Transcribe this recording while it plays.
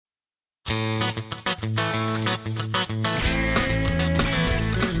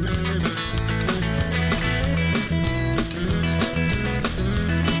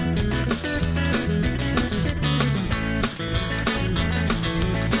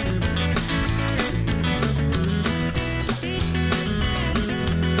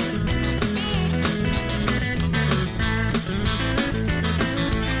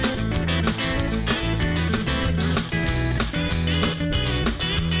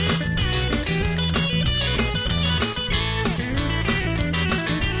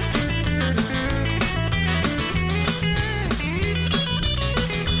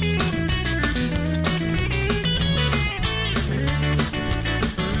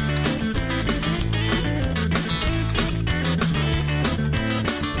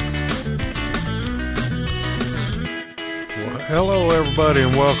Hello, everybody,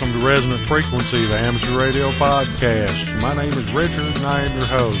 and welcome to Resonant Frequency, the amateur radio podcast. My name is Richard, and I am your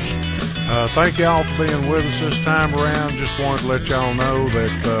host. Thank y'all for being with us this time around. Just wanted to let y'all know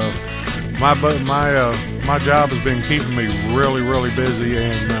that my job has been keeping me really busy,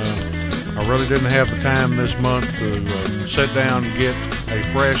 and I really didn't have the time this month to sit down and get a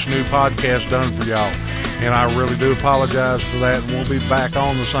fresh new podcast done for y'all. And I really do apologize for that, and we'll be back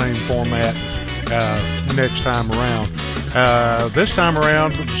on the same format next time around. This time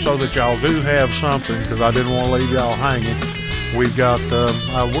around, so that y'all do have something, because I didn't want to leave y'all hanging, we've got,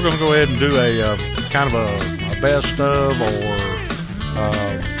 we're going to go ahead and do a kind of a best of or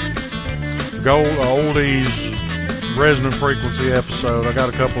oldies Resonant Frequency episode. I got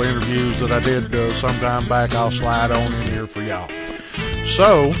a couple of interviews that I did some time back. I'll slide on in here for y'all.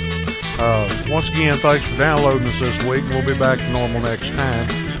 So, once again, thanks for downloading us this week. We'll be back to normal next time.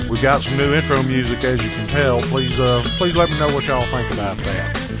 We've got some new intro music, as you can tell. Please let me know what y'all think about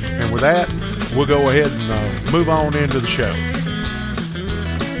that. And with that, we'll go ahead and move on into the show.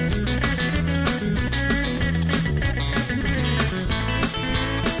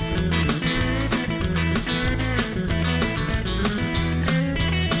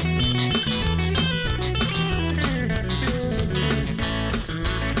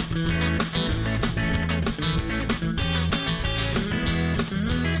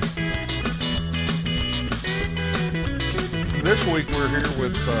 This week we're here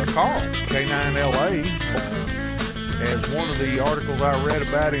with Carl, K9LA. As one of the articles I read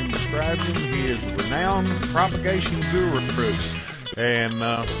about him described him, he is a renowned propagation guru. And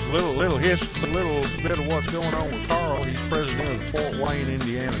little bit of what's going on with Carl. He's president of the Fort Wayne,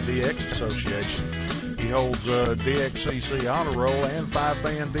 Indiana DX Association. He holds DXCC honor roll and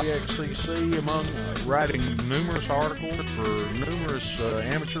 5-band DXCC, among writing numerous articles for numerous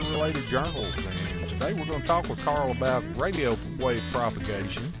amateur-related journals. And today we're going to talk with Carl about radio wave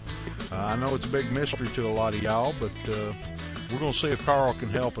propagation. I know it's a big mystery to a lot of y'all, but we're going to see if Carl can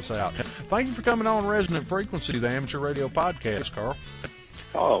help us out. Thank you for coming on Resonant Frequency, the amateur radio podcast, Carl.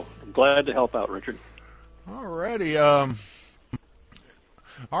 Oh, I'm glad to help out, Richard. All righty.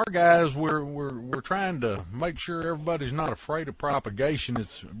 Our guys, we're trying to make sure everybody's not afraid of propagation.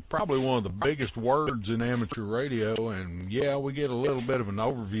 It's probably one of the biggest words in amateur radio, and yeah, we get a little bit of an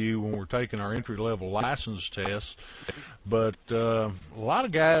overview when we're taking our entry-level license tests, but a lot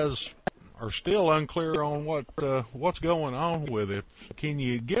of guys are still unclear on what's going on with it. Can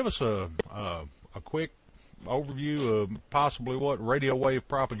you give us a quick overview of possibly what radio wave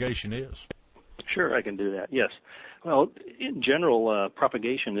propagation is? Sure, I can do that, yes. Well, in general,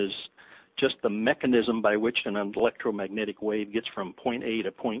 propagation is just the mechanism by which an electromagnetic wave gets from point A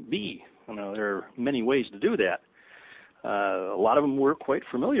to point B. Now, there are many ways to do that. A lot of them we're quite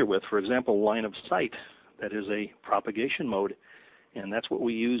familiar with. For example, line of sight. That is a propagation mode, and that's what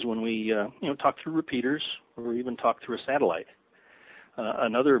we use when we talk through repeaters or even talk through a satellite.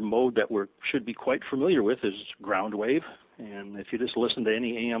 Another mode that we should be quite familiar with is ground wave, and if you just listen to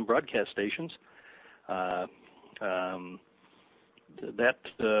any AM broadcast stations,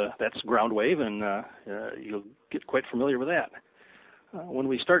 that's ground wave, and you'll get quite familiar with that. When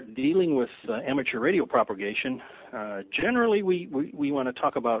we start dealing with amateur radio propagation, generally we want to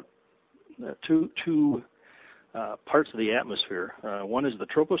talk about two parts of the atmosphere. One is the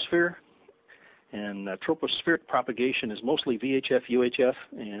troposphere, and tropospheric propagation is mostly VHF, UHF,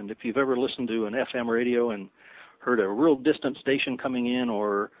 and if you've ever listened to an FM radio and heard a real distant station coming in,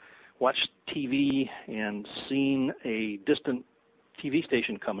 or watched TV and seen a distant TV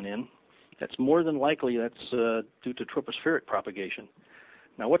station coming in, that's more than likely that's due to tropospheric propagation.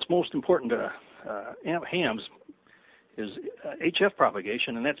 Now, what's most important to hams is HF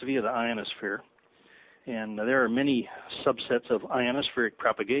propagation, and that's via the ionosphere. And there are many subsets of ionospheric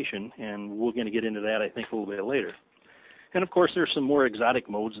propagation, and we're going to get into that, I think, a little bit later. And, of course, there's some more exotic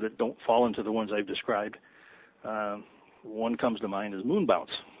modes that don't fall into the ones I've described. One comes to mind is moon bounce.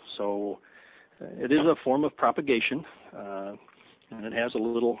 So it is a form of propagation, and it has a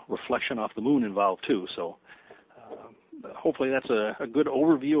little reflection off the moon involved too. So hopefully that's a good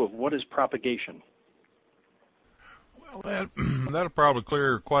overview of what is propagation. Well, that'll probably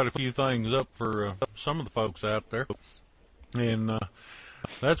clear quite a few things up for some of the folks out there. And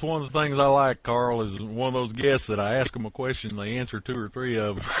that's one of the things I like, Carl, is one of those guests that I ask them a question, they answer two or three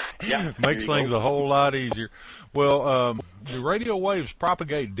of them. Yeah, Makes things a whole lot easier. Well, do radio waves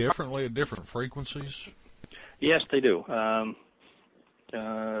propagate differently at different frequencies? Yes, they do. And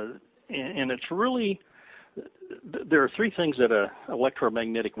it's really, there are three things that an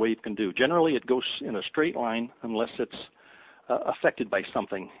electromagnetic wave can do. Generally, it goes in a straight line unless it's affected by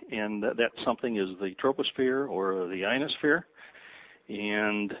something, and that something is the troposphere or the ionosphere,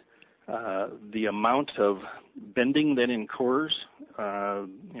 and the amount of bending that occurs,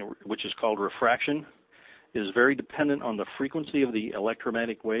 which is called refraction, is very dependent on the frequency of the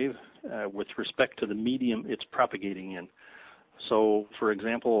electromagnetic wave with respect to the medium it's propagating in. So, for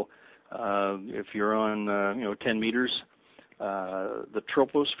example, if you're on 10 meters, the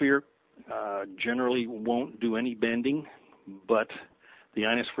troposphere generally won't do any bending, but the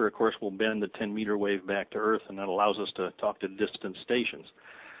ionosphere, of course, will bend the 10-meter wave back to Earth, and that allows us to talk to distant stations.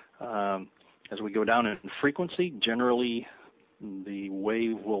 As we go down in frequency, generally the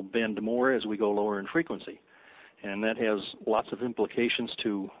wave will bend more as we go lower in frequency. And that has lots of implications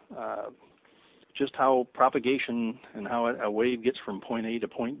to just how propagation and how a wave gets from point A to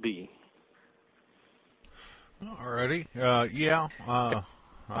point B. Alrighty.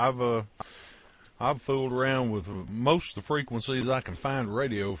 I've fooled around with most of the frequencies I can find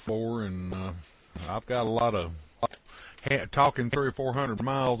radio for, and I've got a lot of talking 300 or 400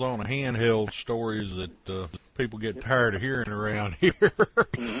 miles on a handheld stories that people get tired of hearing around here.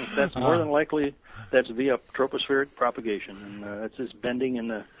 That's more than likely that's via tropospheric propagation, and it's this bending in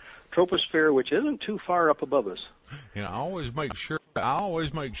the troposphere, which isn't too far up above us. And I always make sure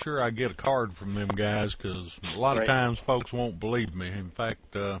I get a card from them guys, because a lot of times folks won't believe me. In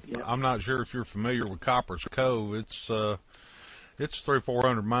fact, I'm not sure if you're familiar with Copper's Cove. It's 300 or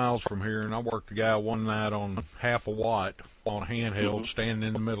 400 miles from here, and I worked a guy one night on half a watt on a handheld, standing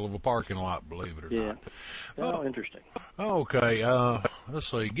in the middle of a parking lot, believe it or not. Oh, interesting. Okay,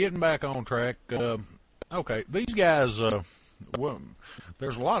 let's see. Getting back on track. Okay, these guys, well,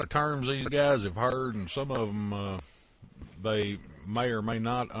 there's a lot of terms these guys have heard, and some of them they may or may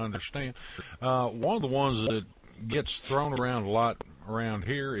not understand. One of the ones that gets thrown around a lot around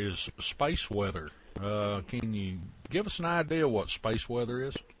here is space weather. Can you give us an idea what space weather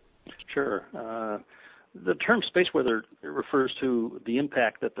is? Sure. The term space weather refers to the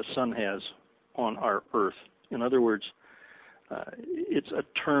impact that the sun has on our Earth. In other words, it's a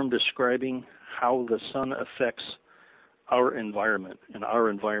term describing how the sun affects our environment, and our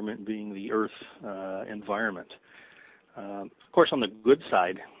environment being the Earth environment. Of course, on the good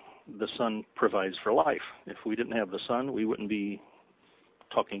side, the sun provides for life. If we didn't have the sun, we wouldn't be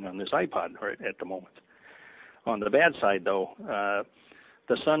talking on this iPod right at the moment. On the bad side, though,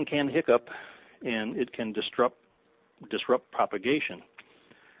 the sun can hiccup, and it can disrupt propagation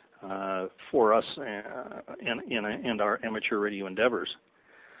for us and our amateur radio endeavors.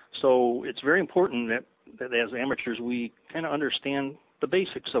 So it's very important that as amateurs we kind of understand the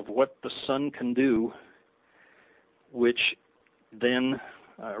basics of what the sun can do, which then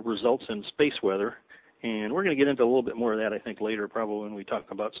results in space weather. And we're going to get into a little bit more of that, I think, later, probably when we talk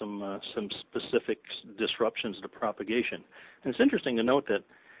about some specific disruptions to propagation. And it's interesting to note that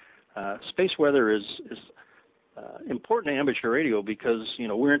space weather is important to amateur radio because,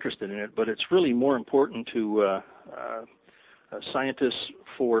 we're interested in it, but it's really more important to scientists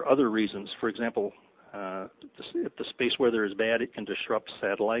for other reasons. For example, if the space weather is bad, it can disrupt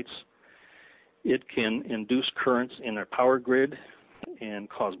satellites. It can induce currents in our power grid and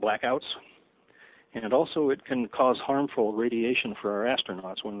cause blackouts. And also it can cause harmful radiation for our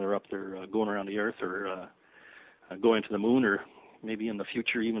astronauts when they're up there going around the Earth or going to the moon, or maybe in the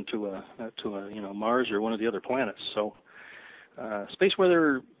future even to Mars or one of the other planets. So space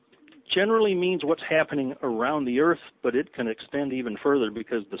weather generally means what's happening around the Earth, but it can extend even further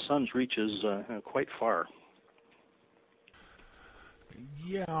because the sun's reach is quite far.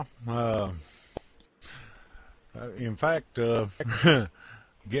 Yeah. In fact,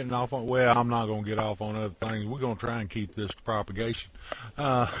 getting off on, well, I'm not going to get off on other things. We're going to try and keep this to propagation.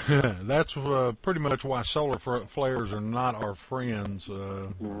 That's pretty much why solar flares are not our friends.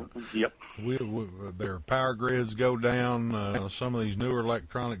 Yep. Their power grids go down. Some of these newer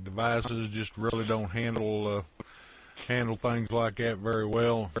electronic devices just really don't handle things like that very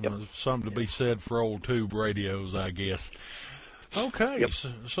well. Yep. Something to be said for old tube radios, I guess. Okay, yep.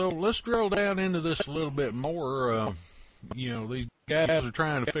 So let's drill down into this a little bit more. These guys are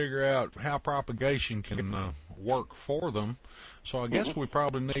trying to figure out how propagation can work for them. So I guess we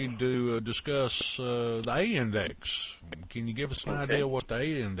probably need to discuss the A-index. Can you give us an idea what the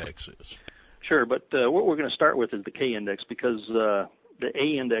A-index is? Sure, but what we're going to start with is the K-index because the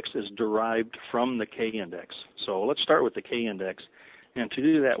A-index is derived from the K-index. So let's start with the K-index. And to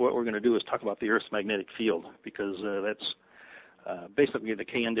do that, what we're going to do is talk about the Earth's magnetic field because that's basically the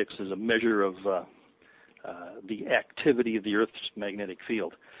K-index is a measure of the activity of the Earth's magnetic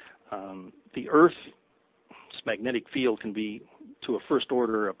field. The Earth's magnetic field can be, to a first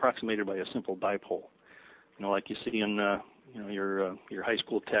order, approximated by a simple dipole. Like you see in your high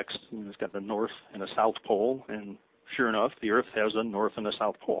school text, it's got the north and a south pole, and sure enough, the Earth has a north and a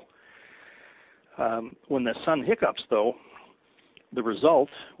south pole. When the sun hiccups, though, the result,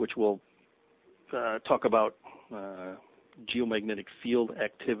 which we'll talk about geomagnetic field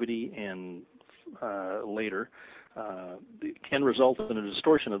activity and later, can result in a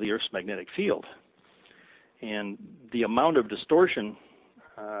distortion of the Earth's magnetic field. And the amount of distortion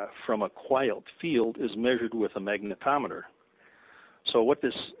from a quiet field is measured with a magnetometer. So what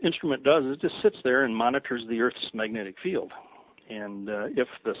this instrument does is it just sits there and monitors the Earth's magnetic field. And if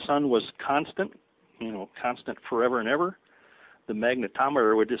the sun was constant, constant forever and ever, the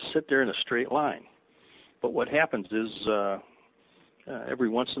magnetometer would just sit there in a straight line. But what happens is every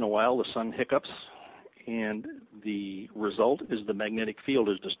once in a while the sun hiccups, and the result is the magnetic field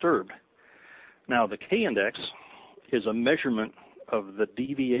is disturbed. Now the K-index is a measurement of the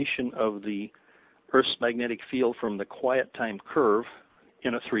deviation of the Earth's magnetic field from the quiet time curve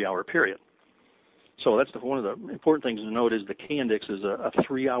in a 3-hour period. So that's one of the important things to note is the K-index is a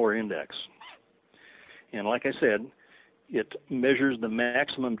 3-hour index. And like I said, it measures the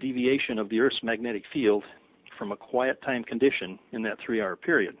maximum deviation of the Earth's magnetic field from a quiet time condition in that 3-hour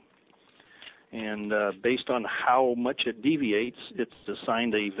period. And based on how much it deviates, it's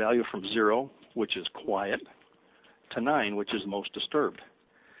assigned a value from 0, which is quiet, to 9, which is most disturbed.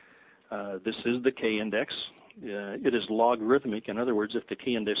 This is the K-index. It is logarithmic. In other words, if the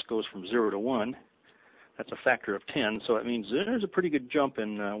K-index goes from 0 to 1, that's a factor of 10, so it means there's a pretty good jump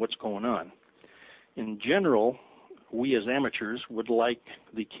in what's going on. In general, we as amateurs would like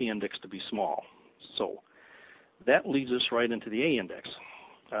the K-index to be small. So that leads us right into the A-index.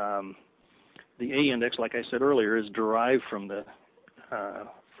 The A-index, like I said earlier, is derived from the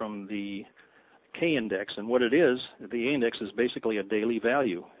K-index, and what it is, the A-index is basically a daily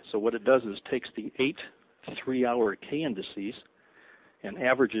value. So what it does is takes the 8 3-hour K-indices and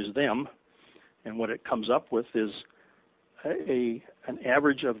averages them, and what it comes up with is an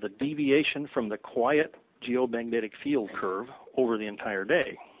average of the deviation from the quiet geomagnetic field curve over the entire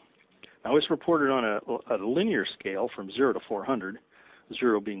day. Now it's reported on a linear scale from 0 to 400,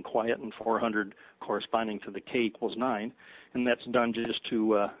 0 being quiet and 400 corresponding to the K equals 9, and that's done just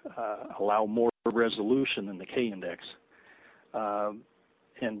to allow more resolution in the K-index.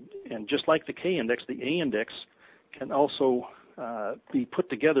 And just like the K-index, the A-index can also be put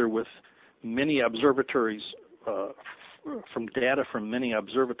together with many observatories, from data from many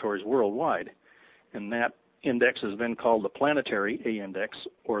observatories worldwide, and that index is then called the planetary A-index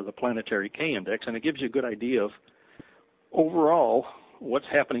or the planetary K-index, and it gives you a good idea of overall what's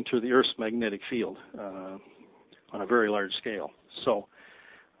happening to the Earth's magnetic field on a very large scale. So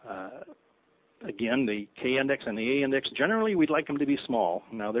again, the K-index and the A-index, generally we'd like them to be small.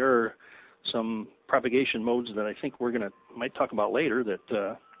 Now there are some propagation modes that I think we're might talk about later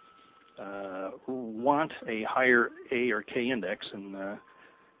that want a higher A or K index, and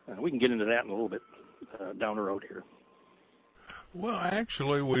we can get into that in a little bit down the road here. Well,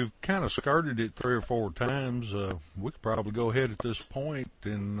 actually, we've kind of skirted it 3 or 4 times. We could probably go ahead at this point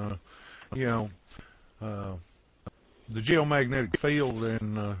and, the geomagnetic field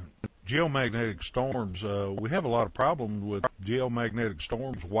and geomagnetic storms. We have a lot of problems with geomagnetic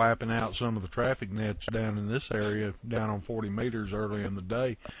storms wiping out some of the traffic nets down in this area, down on 40 meters early in the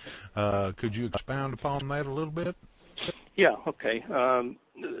day. Could you expound upon that a little bit? Yeah, okay.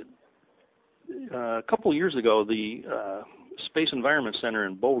 A couple of years ago, the Space Environment Center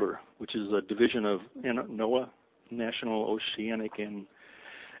in Boulder, which is a division of NOAA, National Oceanic and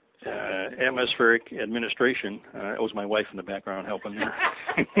Atmospheric Administration. It was my wife in the background helping there.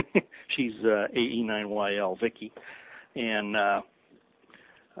 She's AE9YL, Vicky. And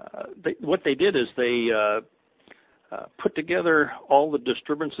what they did is they put together all the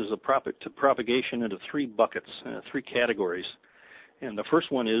disturbances of propagation into 3 buckets, 3 categories. And the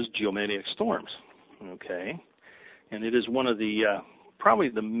first one is geomagnetic storms, okay? And it is one of the probably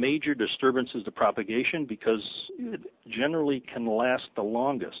the major disturbances to propagation because it generally can last the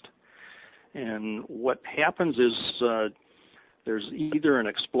longest. And what happens is there's either an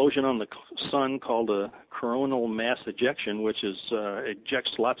explosion on the sun called a coronal mass ejection, which is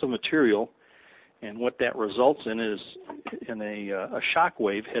ejects lots of material, and what that results in is in a shock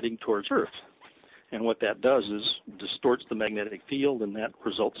wave heading towards Earth. And what that does is distorts the magnetic field, and that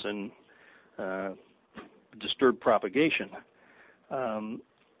results in disturbed propagation.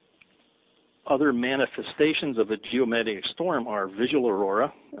 Other manifestations of a geomagnetic storm are visual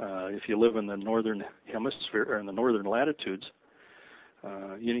aurora. If you live in the northern hemisphere or in the northern latitudes,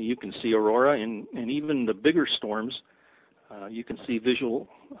 you can see aurora, and even the bigger storms, you can see visual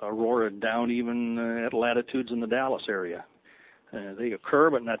aurora down even at latitudes in the Dallas area. They occur,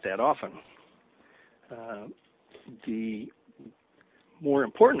 but not that often. The more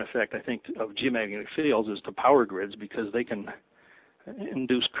important effect, I think, of geomagnetic fields is to power grids, because they can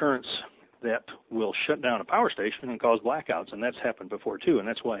induce currents that will shut down a power station and cause blackouts, and that's happened before too, and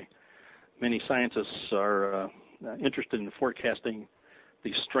that's why many scientists are interested in forecasting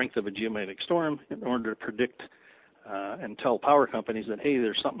the strength of a geomagnetic storm in order to predict and tell power companies that, hey,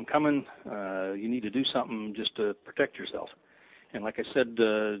 there's something coming, you need to do something just to protect yourself. And like I said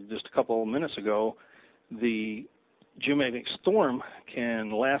just a couple of minutes ago, the geomagnetic storm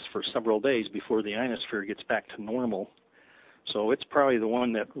can last for several days before the ionosphere gets back to normal. So it's probably the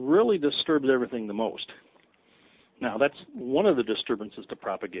one that really disturbs everything the most. Now, that's one of the disturbances to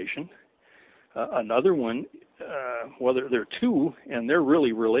propagation. Another one, well, there are two, and they're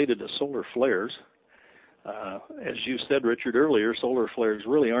really related to solar flares. As you said, Richard, earlier, solar flares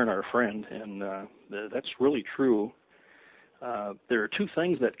really aren't our friend, and that's really true. There are two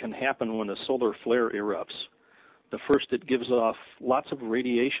things that can happen when a solar flare erupts. The first, it gives off lots of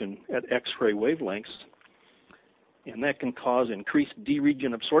radiation at X-ray wavelengths, and that can cause increased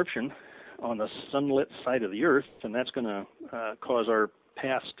D-region absorption on the sunlit side of the Earth, and that's going to cause our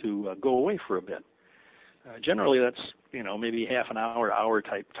paths to go away for a bit. Generally, that's maybe half an hour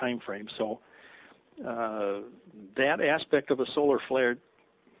type time frame. So that aspect of a solar flare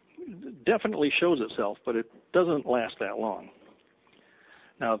definitely shows itself, but it doesn't last that long.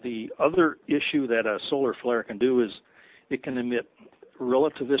 Now, the other issue that a solar flare can do is it can emit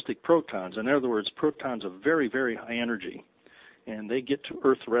relativistic protons. In other words, protons of very, very high energy, and they get to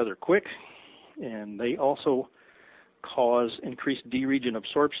Earth rather quick, and they also cause increased D-region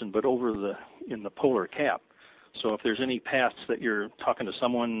absorption, but in the polar cap. So if there's any paths that you're talking to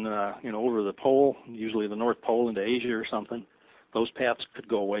someone, over the pole, usually the North Pole into Asia or something, those paths could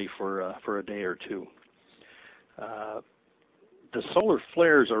go away for a day or two. The solar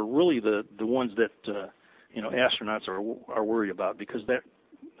flares are really the ones that astronauts are worried about, because that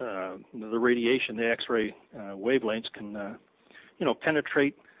the radiation, the X-ray wavelengths can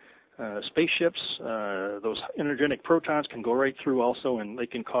penetrate spaceships. Those energetic protons can go right through also, and they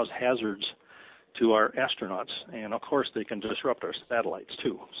can cause hazards to our astronauts, and of course they can disrupt our satellites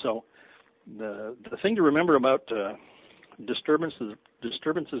too. So the thing to remember about disturbances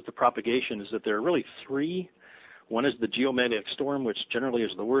to propagation is that there are really three. One is the geomagnetic storm, which generally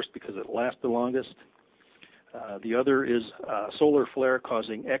is the worst because it lasts the longest. The other is solar flare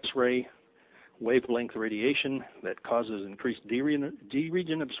causing X-ray wavelength radiation that causes increased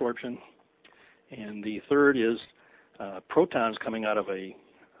D-region absorption. And the third is protons coming out of a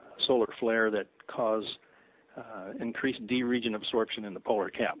solar flare that cause increased D-region absorption in the polar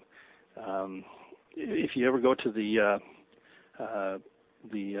cap. If you ever go to the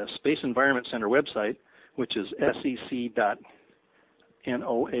Space Environment Center website, which is sec.noaa.gov,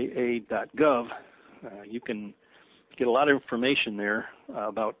 you can get a lot of information there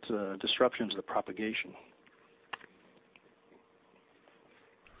about disruptions to propagation.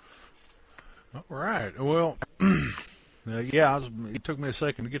 All right. Well, it took me a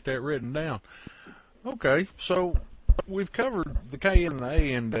second to get that written down. Okay, so we've covered the K and the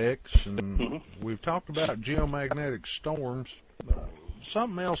A index, and we've talked about geomagnetic storms.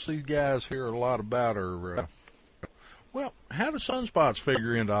 Something else these guys hear a lot about are, how do sunspots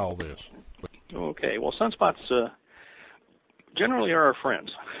figure into all this? Okay, well, sunspots generally are our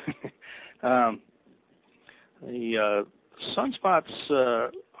friends. The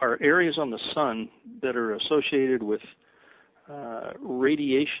sunspots are areas on the sun that are associated with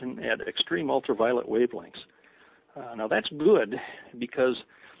radiation at extreme ultraviolet wavelengths. Now, that's good because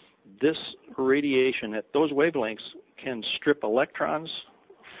this radiation at those wavelengths can strip electrons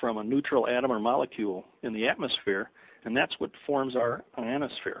from a neutral atom or molecule in the atmosphere, and that's what forms our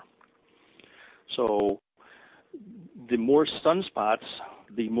ionosphere. So the more sunspots,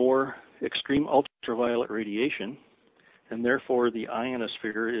 the more extreme ultraviolet radiation, and therefore the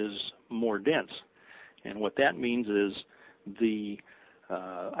ionosphere is more dense. And what that means is the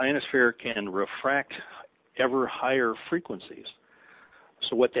ionosphere can refract ever higher frequencies.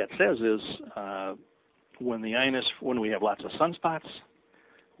 So what that says is when we have lots of sunspots,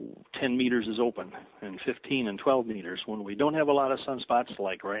 10 meters is open, and 15 and 12 meters. When we don't have a lot of sunspots,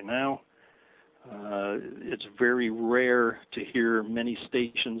 like right now, it's very rare to hear many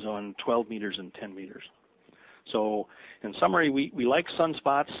stations on 12 meters and 10 meters. So in summary, we like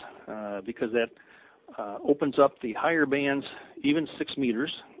sunspots because that opens up the higher bands, even 6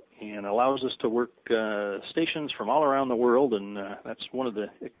 meters, and allows us to work stations from all around the world, and that's one of the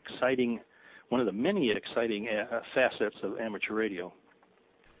many exciting facets of amateur radio.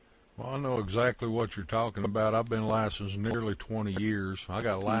 Well, I know exactly what you're talking about. I've been licensed nearly 20 years. I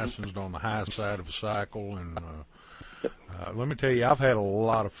got licensed on the high side of a cycle, and let me tell you, I've had a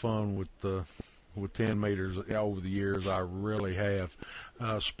lot of fun with 10 meters over the years. I really have.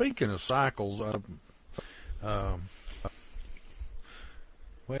 Speaking of cycles, well,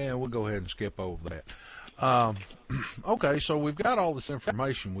 we'll go ahead and skip over that. Okay, so we've got all this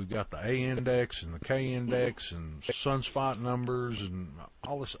information. We've got the A index and the K index and sunspot numbers and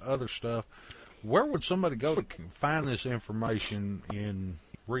all this other stuff. Where would somebody go to find this information in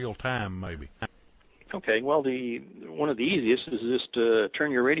real time, maybe? Okay, well, one of the easiest is just to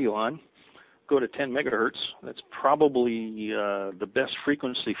turn your radio on, go to 10 megahertz. That's probably the best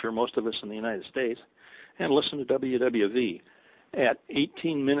frequency for most of us in the United States, and listen to WWV. At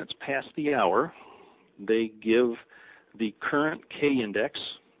 18 minutes past the hour, they give the current K index,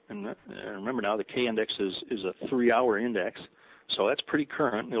 and remember now the K index is a 3-hour index, so that's pretty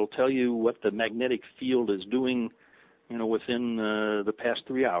current. It'll tell you what the magnetic field is doing, within the past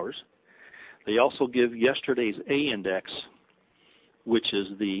 3 hours. They also give yesterday's A index, which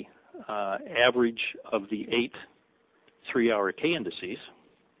is the average of the 8 3-hour K indices,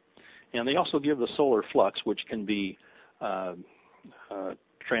 and they also give the solar flux, which can be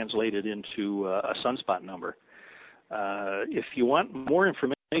translated into a sunspot number. If you want more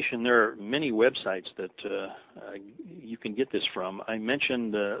information, there are many websites that you can get this from. I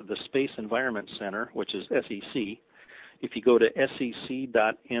mentioned the Space Environment Center, which is SEC. If you go to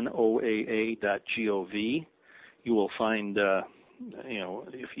sec.noaa.gov, you will find,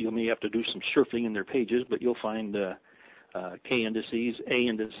 if you may have to do some surfing in their pages, but you'll find K indices, A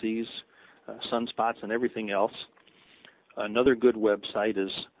indices, sunspots, and everything else. Another good website is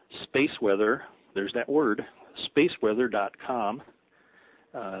Space Weather. There's that word, spaceweather.com.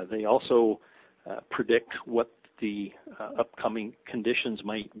 They also predict what the upcoming conditions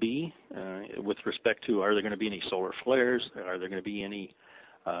might be with respect to, are there going to be any solar flares, are there going to be any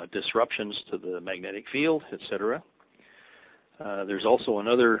disruptions to the magnetic field, etc. There's also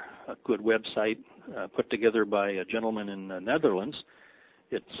another good website put together by a gentleman in the Netherlands.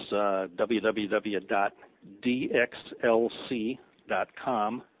 It's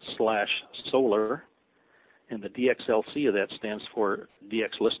www.dxlc.com/solar, and the DXLC of that stands for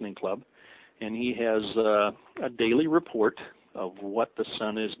DX Listening Club, and he has a daily report of what the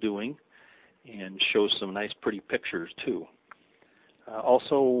sun is doing and shows some nice pretty pictures too.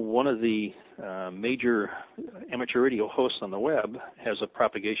 Also, one of the major amateur radio hosts on the web has a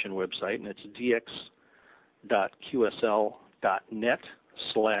propagation website, and it's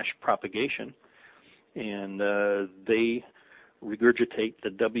dx.qsl.net/propagation, and they regurgitate the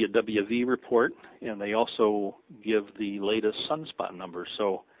WWV report, and they also give the latest sunspot numbers.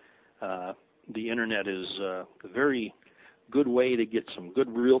 So the internet is a very good way to get some good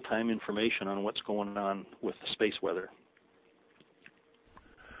real-time information on what's going on with the space weather.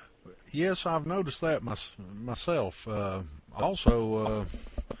 Yes, I've noticed that myself. Also,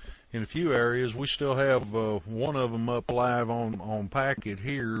 in a few areas, we still have one of them up live on Packet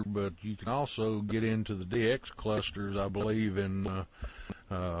here, but you can also get into the DX clusters, I believe, and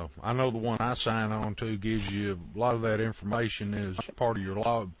I know the one I sign on to gives you a lot of that information as part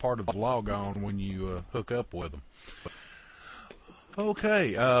of the log on when you hook up with them.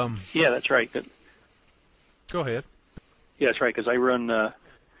 Okay. Yeah, that's right. Go ahead. Yeah, that's right. Because I use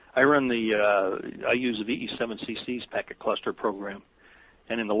the VE7CC's packet cluster program,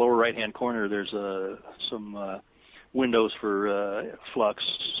 and in the lower right-hand corner there's some windows for flux,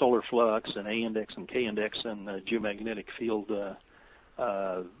 solar flux, and A index and K index, and geomagnetic field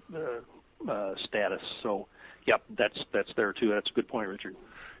status. So, yep, that's there too. That's a good point, Richard.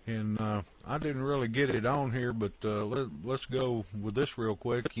 And I didn't really get it on here, but let's go with this real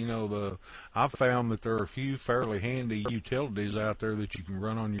quick. I've found that there are a few fairly handy utilities out there that you can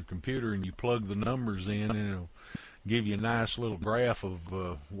run on your computer, and you plug the numbers in, and it'll give you a nice little graph of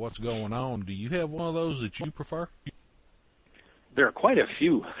what's going on. Do you have one of those that you prefer? There are quite a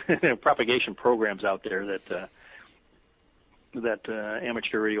few propagation programs out there that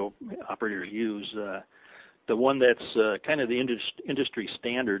amateur radio operators use. The one that's kind of the industry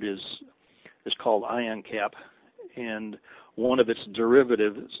standard is called IonCap, and one of its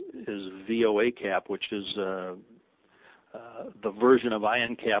derivatives is VOACap, which is the version of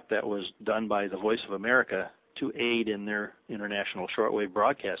IonCap that was done by the Voice of America to aid in their international shortwave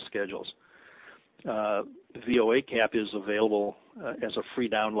broadcast schedules. VOACap is available as a free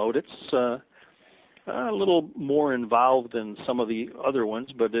download. It's a little more involved than some of the other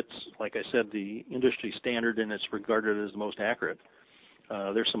ones, but it's, like I said, the industry standard, and it's regarded as the most accurate.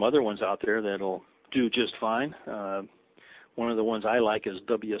 There's some other ones out there that'll do just fine. One of the ones I like is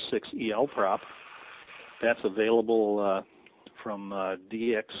W6EL Prop. That's available from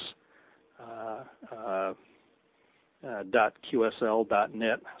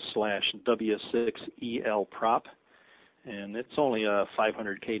dx.qsl.net/W6EL Prop. And it's only a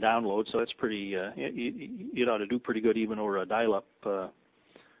 500K download, so it's pretty, it ought to do pretty good even over a dial-up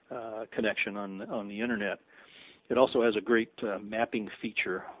connection on the internet. It also has a great mapping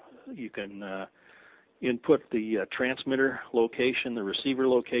feature. You can input the transmitter location, the receiver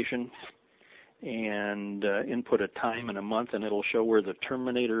location, and input a time and a month, and it'll show where the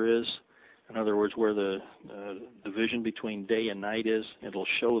terminator is. In other words, where the division between day and night is. It'll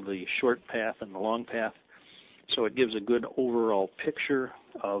show the short path and the long path. So it gives a good overall picture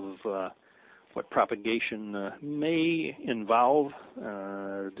of what propagation may involve,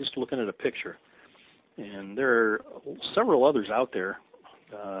 just looking at a picture. And there are several others out there.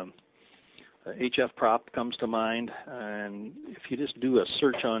 HF Prop comes to mind, and if you just do a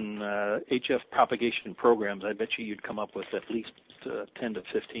search on HF propagation programs, I bet you'd come up with at least 10 to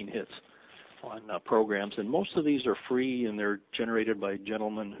 15 hits on programs. And most of these are free, and they're generated by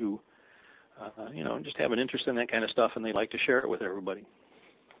gentlemen who just have an interest in that kind of stuff, and they like to share it with everybody.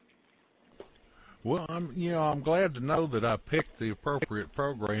 Well, I'm glad to know that I picked the appropriate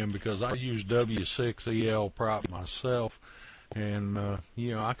program, because I use W6EL Prop myself, and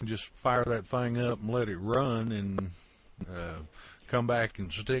I can just fire that thing up and let it run, and come back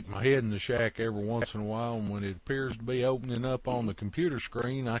and stick my head in the shack every once in a while. And when it appears to be opening up on the computer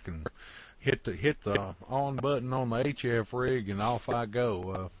screen, I can hit the on button on the HF rig, and off I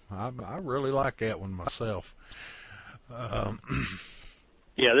go. I really like that one myself.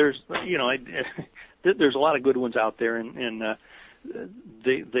 Yeah, there's there's a lot of good ones out there, and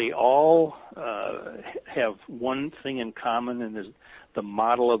they all have one thing in common, and is the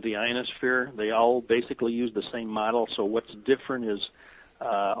model of the ionosphere. They all basically use the same model. So what's different is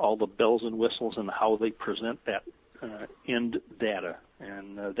all the bells and whistles and how they present that end data,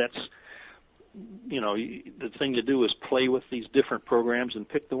 and that's the thing to do is play with these different programs and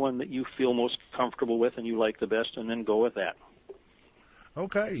pick the one that you feel most comfortable with and you like the best, and then go with that.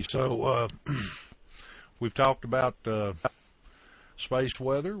 Okay, so we've talked about space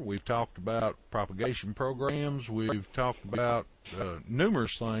weather, we've talked about propagation programs, we've talked about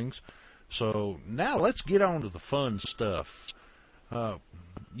numerous things. So now let's get on to the fun stuff.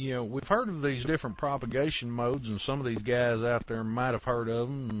 We've heard of these different propagation modes, and some of these guys out there might have heard of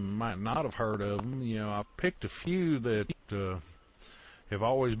them, might not have heard of them. I picked a few that have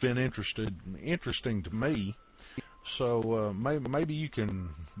always been interesting to me. So maybe you can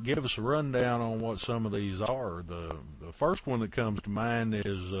give us a rundown on what some of these are. The first one that comes to mind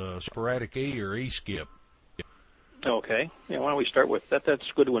is sporadic E, or E-skip. Okay. Yeah, why don't we start with that? That's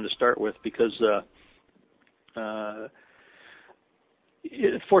a good one to start with, because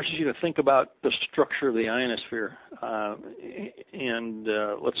it forces you to think about the structure of the ionosphere. And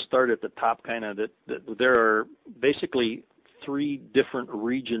let's start at the top, that there are basically three different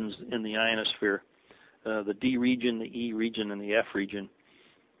regions in the ionosphere. The D region, the E region, and the F region.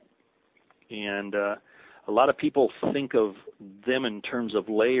 And a lot of people think of them in terms of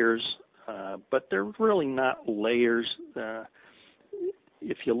layers, but they're really not layers.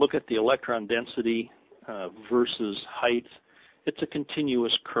 If you look at the electron density versus height, it's a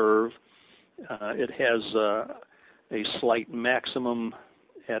continuous curve. It has a slight maximum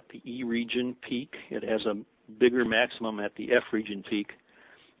at the E region peak. It has a bigger maximum at the F region peak.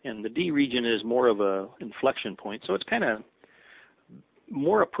 And the D region is more of a inflection point. So it's kind of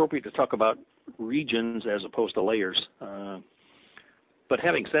more appropriate to talk about regions as opposed to layers. But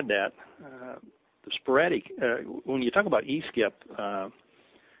having said that, the sporadic, when you talk about E-skip,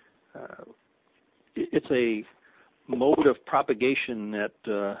 it's a mode of propagation that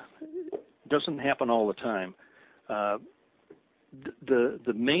doesn't happen all the time.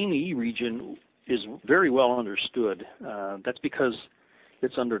 The main E region is very well understood. That's because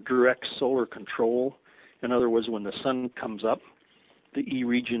it's under direct solar control. In other words, when the sun comes up, the E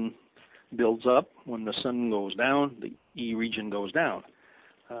region builds up. When the sun goes down, the E region goes down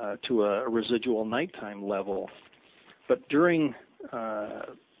to a residual nighttime level. But during the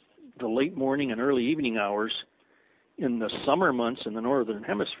late morning and early evening hours, in the summer months in the northern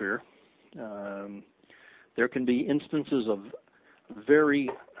hemisphere, there can be instances of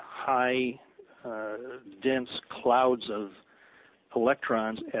very high, dense clouds of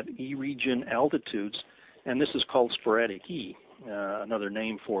electrons at E region altitudes, and this is called sporadic E, another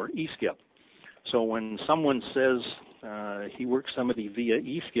name for E-skip. So when someone says he worked somebody via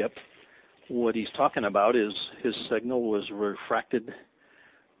E-skip, what he's talking about is his signal was refracted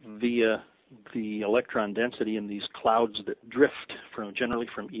via the electron density in these clouds that drift generally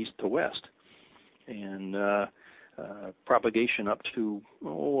from east to west, and propagation up to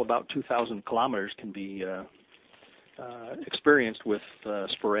about 2,000 kilometers can be experienced with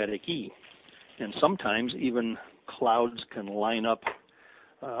sporadic E. And sometimes even clouds can line up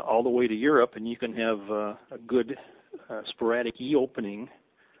all the way to Europe, and you can have a good sporadic E opening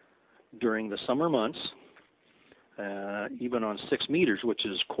during the summer months, even on 6 meters, which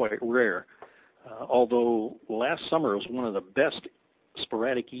is quite rare. Although last summer was one of the best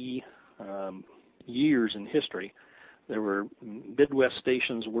sporadic E years in history. There were Midwest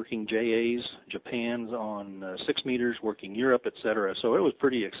stations working JAs, Japan's on 6 meters, working Europe, etc. So it was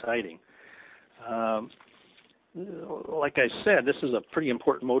pretty exciting. Like I said, this is a pretty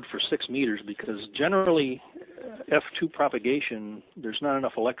important mode for 6 meters because generally F2 propagation, there's not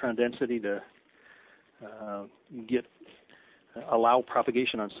enough electron density to allow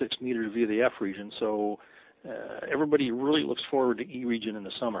propagation on 6 meters via the F region. So everybody really looks forward to E region in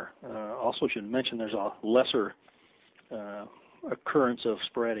the summer. Also should mention there's a lesser occurrence of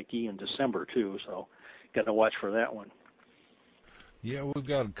sporadic E in December too, so got to watch for that one. Yeah, we've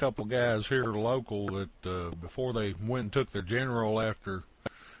got a couple guys here local that before they went and took their general after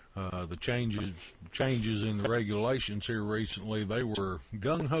the changes in the regulations here recently, they were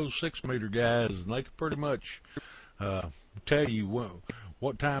gung-ho 6 meter guys, and they could pretty much tell you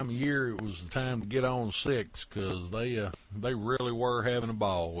what time of year it was the time to get on 6, because they really were having a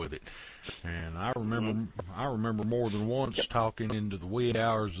ball with it. And I remember more than once talking into the wee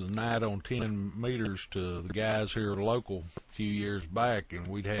hours of the night on 10 meters to the guys here local a few years back, and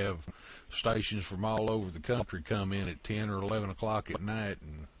we'd have stations from all over the country come in at 10 or 11 o'clock at night,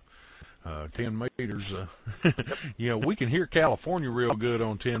 and 10 meters, we can hear California real good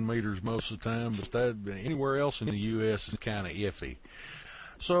on 10 meters most of the time, but anywhere else in the U.S. is kind of iffy.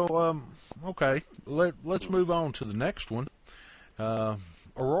 So, okay, let's move on to the next one.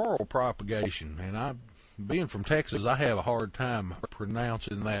 Auroral propagation, and being from Texas, I have a hard time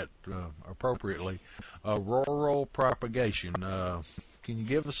pronouncing that appropriately. Auroral propagation. Can you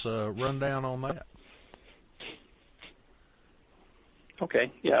give us a rundown on that?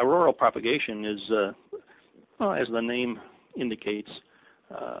 Okay. Yeah, auroral propagation is, as the name indicates,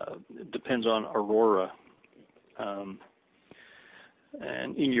 depends on aurora.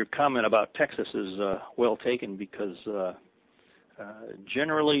 And in your comment about Texas is well taken because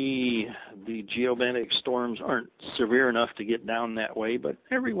generally the geomagnetic storms aren't severe enough to get down that way, but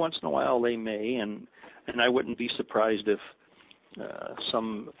every once in a while they may, and I wouldn't be surprised if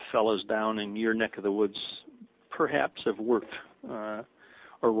some fellows down in your neck of the woods perhaps have worked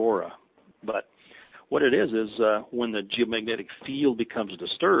aurora. But what it is when the geomagnetic field becomes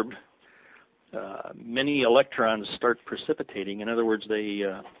disturbed, many electrons start precipitating. In other words, they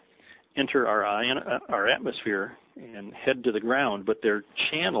enter our atmosphere and head to the ground, but they're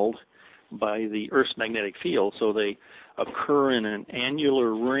channeled by the Earth's magnetic field, so they occur in an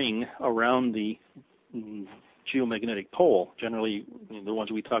annular ring around the geomagnetic pole. Generally, the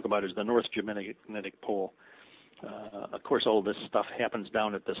ones we talk about is the North Geomagnetic Pole. Of course, all this stuff happens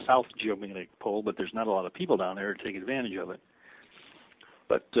down at the South Geomagnetic Pole, but there's not a lot of people down there to take advantage of it.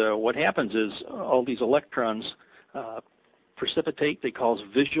 But what happens is all these electrons precipitate. They cause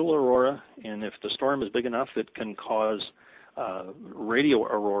visual aurora, and if the storm is big enough, it can cause radio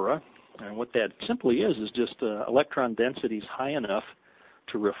aurora. And what that simply is just electron densities high enough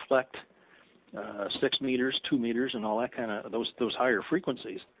to reflect 6 meters, 2 meters, and all that kind of those higher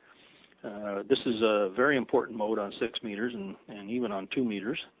frequencies. This is a very important mode on 6 meters and even on 2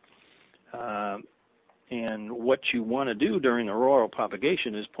 meters. And what you want to do during auroral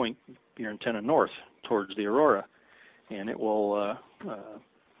propagation is point your antenna north towards the aurora, and it will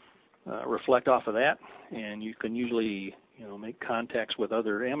reflect off of that, and you can usually make contacts with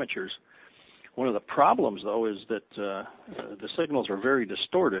other amateurs. One of the problems, though, is that the signals are very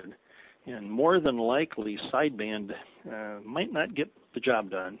distorted, and more than likely sideband might not get the job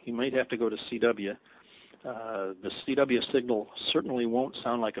done. You might have to go to CW. The CW signal certainly won't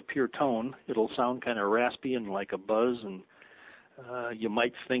sound like a pure tone. It'll sound kind of raspy and like a buzz, and you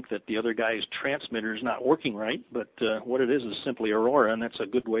might think that the other guy's transmitter is not working right, but what it is simply aurora, and that's a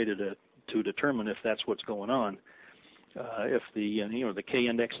good way to determine if that's what's going on. If the K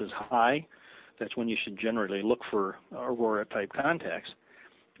index is high, that's when you should generally look for aurora type contacts,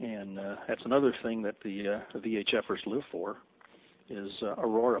 and that's another thing that the VHFers live for is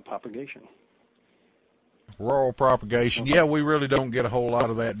aurora propagation. Rural propagation. Yeah, we really don't get a whole lot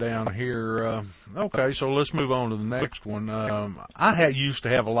of that down here. Okay, so let's move on to the next one. Used to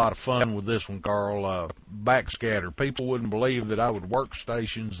have a lot of fun with this one, Carl. Backscatter. People wouldn't believe that I would work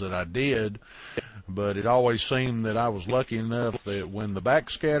stations that I did, but it always seemed that I was lucky enough that when the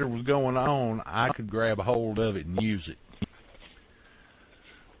backscatter was going on, I could grab a hold of it and use it.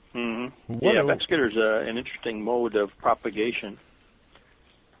 Mm-hmm. Yeah, backscatter is an interesting mode of propagation.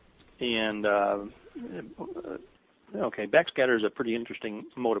 And, backscatter is a pretty interesting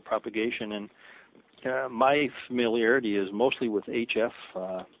mode of propagation. And my familiarity is mostly with HF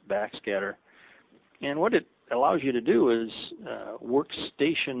backscatter. And what it allows you to do is work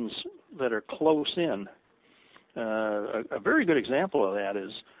stations that are close in. A very good example of that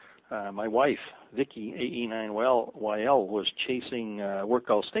is my wife, Vicki, AE9YL, was chasing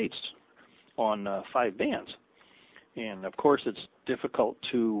work all states on 5 bands. And, of course, it's difficult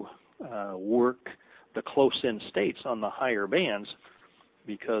to work the close-in states on the higher bands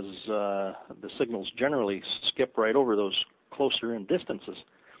because the signals generally skip right over those closer-in distances.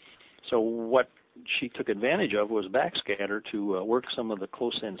 So what she took advantage of was backscatter to work some of the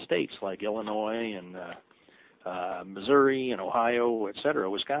close-in states like Illinois and Missouri and Ohio, et cetera,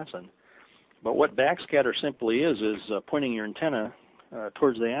 Wisconsin. But what backscatter simply is pointing your antenna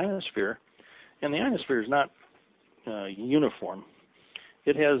towards the ionosphere, and the ionosphere is not uniform.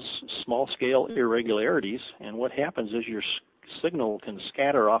 It has small-scale irregularities, and what happens is your signal can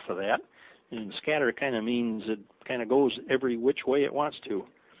scatter off of that, and scatter kind of means it kind of goes every which way it wants to.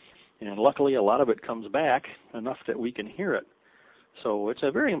 And luckily, a lot of it comes back enough that we can hear it. So it's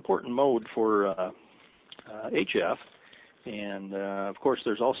a very important mode for HF. And, of course,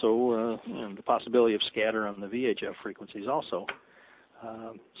 there's also the possibility of scatter on the VHF frequencies also.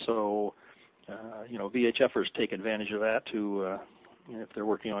 VHFers take advantage of that to, if they're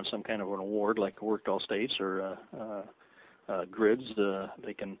working on some kind of an award like Worked All States or grids,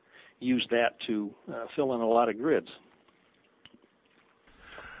 they can use that to fill in a lot of grids.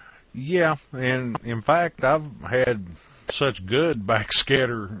 Yeah, and in fact, I've had such good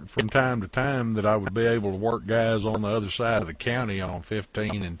backscatter from time to time that I would be able to work guys on the other side of the county on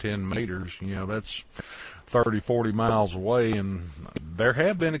 15 and 10 meters. You know, that's 30, 40 miles away, and there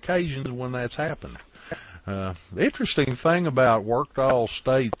have been occasions when that's happened. The interesting thing about worked all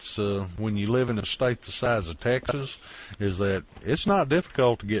states, when you live in a state the size of Texas, is that it's not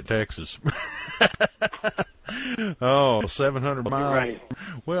difficult to get Texas. 700 miles. Right.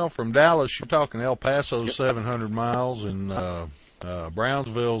 Well, from Dallas, you're talking El Paso, 700 miles, and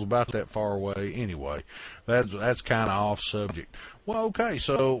Brownsville's about that far away. Anyway, that's kind of off subject. Well, okay,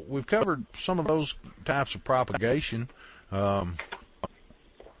 so we've covered some of those types of propagation. Some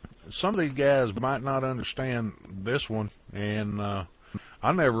of these guys might not understand this one, and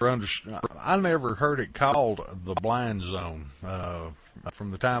I never heard it called the blind zone.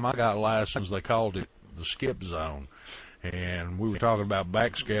 From the time I got licensed, they called it the skip zone. And we were talking about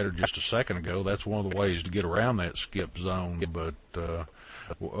backscatter just a second ago. That's one of the ways to get around that skip zone. But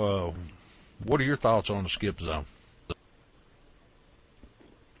what are your thoughts on the skip zone?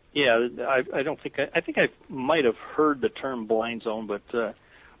 Yeah, I think I might have heard the term blind zone, but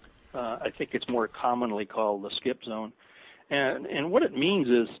I think it's more commonly called the skip zone. And what it means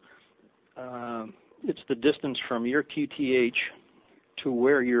is it's the distance from your QTH to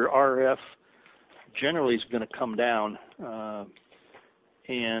where your RF generally is going to come down,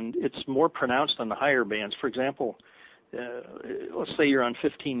 and it's more pronounced on the higher bands. For example, let's say you're on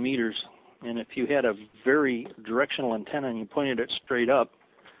 15 meters, and if you had a very directional antenna and you pointed it straight up,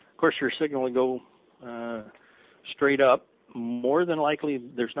 of course your signal would go straight up. More than likely,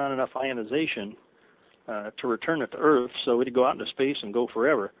 there's not enough ionization to return it to Earth, so it'd go out into space and go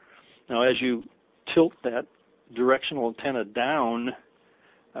forever. Now, as you tilt that directional antenna down,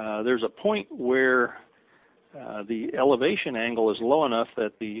 there's a point where the elevation angle is low enough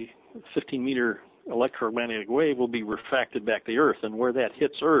that the 15-meter electromagnetic wave will be refracted back to Earth, and where that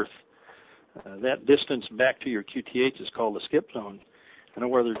hits Earth, that distance back to your QTH is called the skip zone. In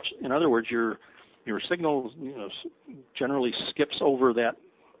other words, your signal generally skips over that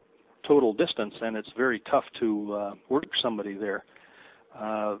total distance, and it's very tough to work somebody there.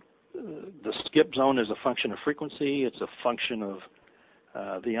 The skip zone is a function of frequency. It's a function of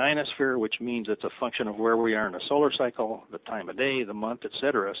the ionosphere, which means it's a function of where we are in a solar cycle, the time of day, the month,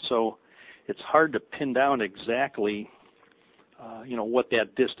 etc. So it's hard to pin down exactly, what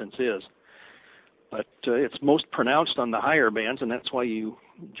that distance is. But it's most pronounced on the higher bands, and that's why you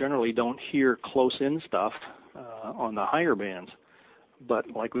generally don't hear close-in stuff on the higher bands. But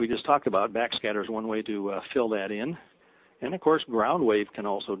like we just talked about, backscatter is one way to fill that in. And of course, ground wave can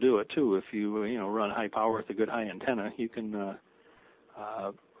also do it too. If you run high power with a good high antenna, you can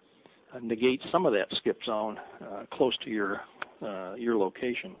negate some of that skip zone close to your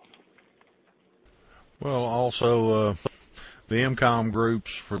location. Well, also the MCOM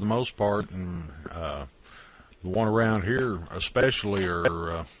groups, for the most part, and the one around here especially,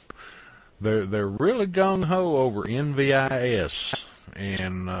 are they're really gung ho over NVIS.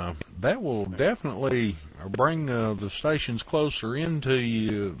 And that will definitely bring the stations closer into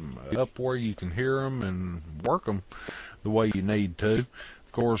you, up where you can hear them and work them the way you need to.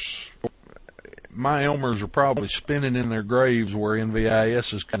 Of course, my Elmers are probably spinning in their graves where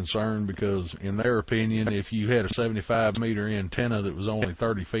NVIS is concerned, because in their opinion, if you had a 75-meter antenna that was only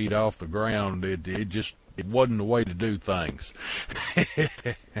 30 feet off the ground, it wasn't the way to do things.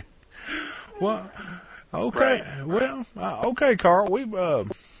 Well, okay. Right. Well, okay, Carl.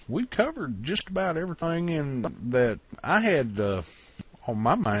 We've covered just about everything that I had on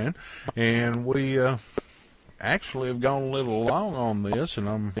my mind, and we actually have gone a little long on this.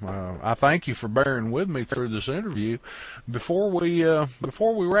 And I thank you for bearing with me through this interview. Before we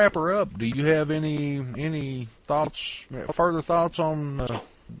wrap her up, do you have any thoughts, further thoughts on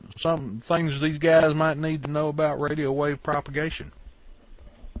some things these guys might need to know about radio wave propagation?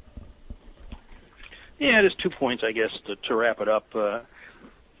 Yeah, just 2 points, I guess, to wrap it up.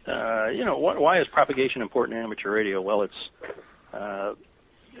 Why is propagation important in amateur radio? Well, it's, that's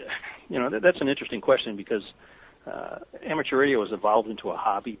an interesting question, because amateur radio has evolved into a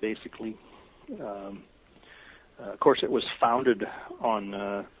hobby, basically. Of course, it was founded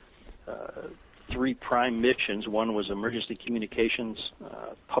on 3 prime missions. One was emergency communications,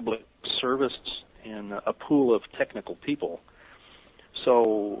 public service, and a pool of technical people.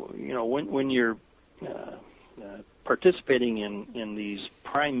 So, when you're participating in these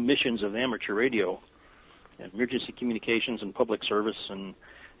prime missions of amateur radio, emergency communications and public service, and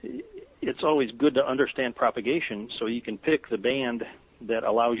it's always good to understand propagation so you can pick the band that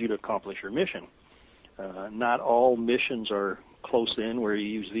allows you to accomplish your mission. Not all missions are close in where you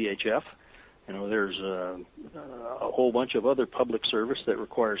use VHF. There's a whole bunch of other public service that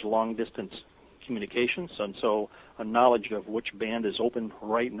requires long distance communications, and so a knowledge of which band is open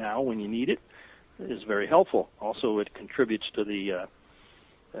right now when you need it is very helpful. Also, it contributes to the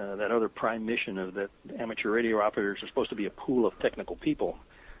that other prime mission of that amateur radio operators are supposed to be a pool of technical people.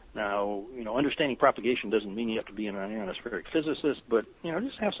 Now, understanding propagation doesn't mean you have to be an ionospheric physicist, but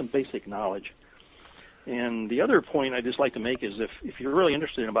just have some basic knowledge. And the other point I'd just like to make is if you're really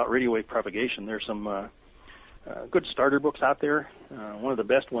interested about radio wave propagation, there's some good starter books out there. One of the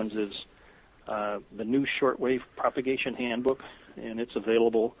best ones is the New Shortwave Propagation Handbook, and it's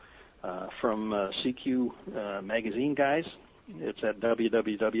available from CQ magazine guys. It's at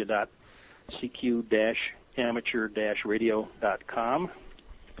www.cq-amateur-radio.com.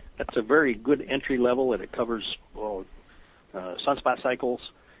 That's a very good entry level, and it covers sunspot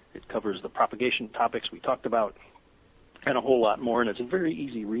cycles. It covers the propagation topics we talked about, and a whole lot more, and it's a very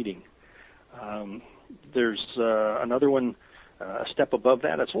easy reading. There's another one a step above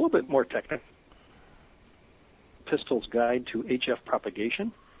that. It's a little bit more technical. Pistol's Guide to HF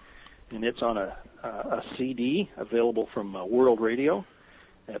Propagation, and it's on a CD available from World Radio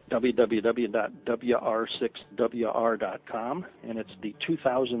at www.wr6wr.com, and it's the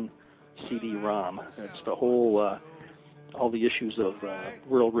 2000 CD-ROM. It's the whole, all the issues of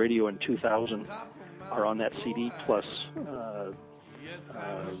World Radio in 2000 are on that CD, plus the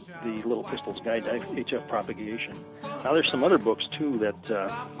Little Pistol's Guide to HF Propagation. Now, there's some other books, too, that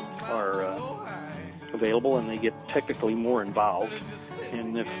are available, and they get technically more involved.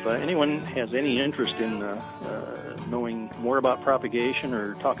 And if anyone has any interest in knowing more about propagation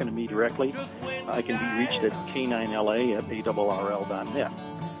or talking to me directly, I can be reached at k9la@arrl.net.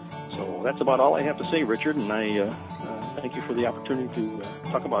 So that's about all I have to say, Richard, and I thank you for the opportunity to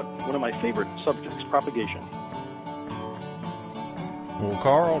talk about one of my favorite subjects, propagation. Well,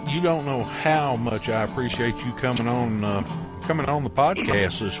 Carl, you don't know how much I appreciate you coming on the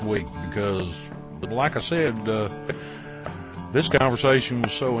podcast this week, because, like I said, this conversation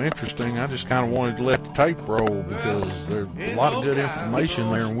was so interesting, I just kind of wanted to let the tape roll, because there's a lot of good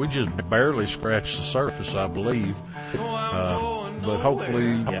information there, and we just barely scratched the surface, I believe. But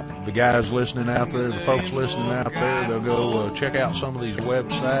hopefully the guys listening out there, the folks listening out there, they'll go check out some of these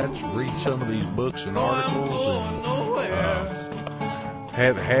websites, read some of these books and articles,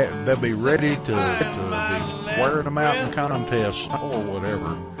 and they'll be ready to be wearing them out in contests or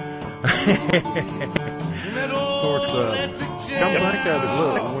whatever. Of course, come to think of it,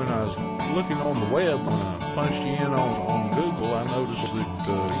 look, when I was looking on the web, when I punched you in on Google, I noticed that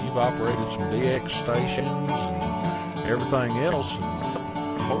you've operated some DX stations, and everything else.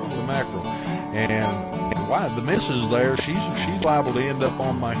 Holy mackerel. And why the missus there, she's liable to end up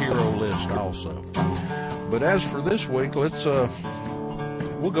on my hero list also. But as for this week, let's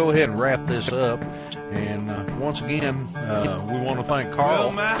we'll go ahead and wrap this up. And once again, we want to thank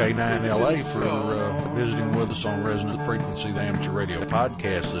Carl, K9LA, for visiting with us on Resonant Frequency, the Amateur Radio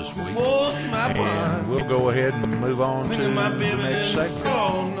Podcast this week. And we'll go ahead and move on to the next segment.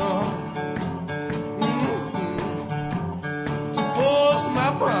 My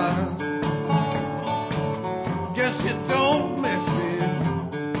mind. Guess you don't miss me.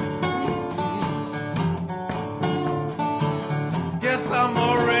 Guess I'm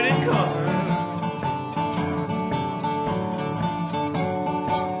already coming.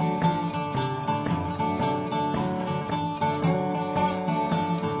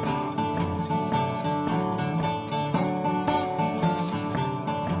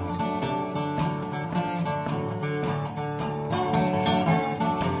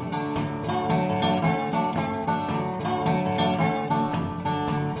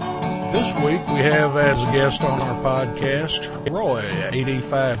 Week we have as a guest on our podcast Roy,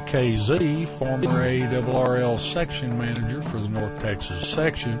 85KZ, former ARRL section manager for the North Texas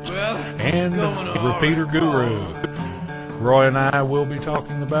section, and repeater guru. Roy and I will be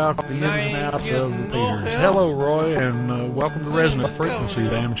talking about the ins and outs of repeaters. Hello, Roy, and welcome to Resonant Frequency,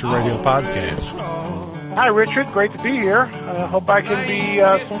 the Amateur Radio Podcast. Hi, Richard. Great to be here. Hope I can be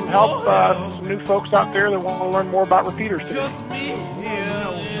some help some new folks out there that want to learn more about repeaters today.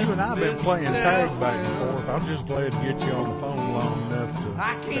 You and I have been playing tag back and forth. I'm just glad to get you on the phone long enough to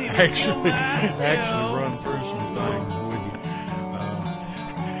actually run through some things with you.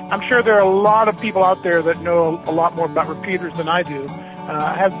 I'm sure there are a lot of people out there that know a lot more about repeaters than I do.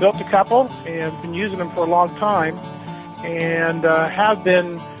 I have built a couple and been using them for a long time, and have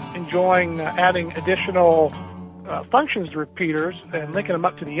been enjoying adding additional functions to repeaters and linking them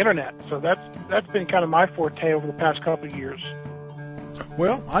up to the internet. So that's been kind of my forte over the past couple of years.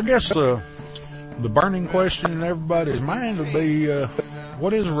 Well, I guess the burning question in everybody's mind would be,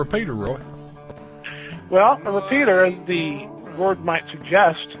 what is a repeater, Roy? Well, a repeater, as the word might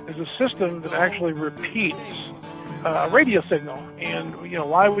suggest, is a system that actually repeats a radio signal. And,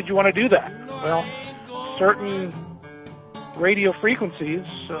 why would you want to do that? Well, certain radio frequencies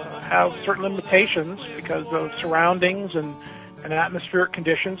have certain limitations because of surroundings and atmospheric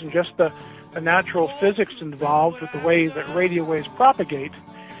conditions and just the natural physics involved with the way that radio waves propagate.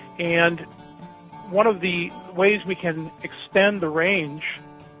 And one of the ways we can extend the range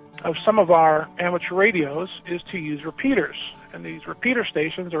of some of our amateur radios is to use repeaters. And these repeater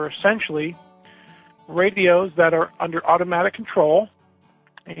stations are essentially radios that are under automatic control.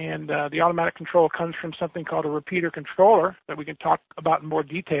 And the automatic control comes from something called a repeater controller that we can talk about in more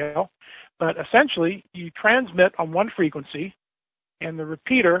detail. But essentially, you transmit on one frequency, and the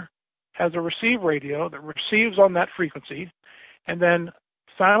repeater has a receive radio that receives on that frequency and then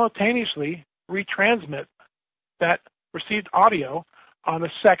simultaneously retransmit that received audio on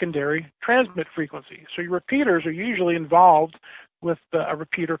a secondary transmit frequency. So your repeaters are usually involved with a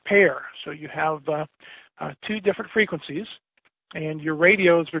repeater pair. So you have two different frequencies, and your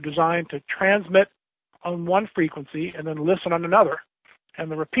radios are designed to transmit on one frequency and then listen on another. And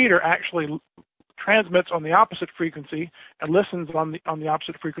the repeater actually transmits on the opposite frequency and listens on the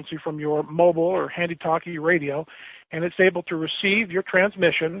opposite frequency from your mobile or handy-talkie radio, and it's able to receive your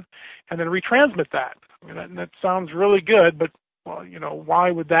transmission and then retransmit that. And that sounds really good, but why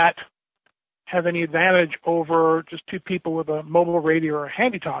would that have any advantage over just two people with a mobile radio or a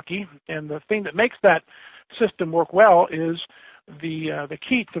handy-talkie? And the thing that makes that system work well is the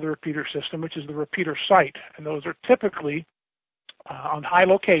key to the repeater system, which is the repeater site, and those are typically on high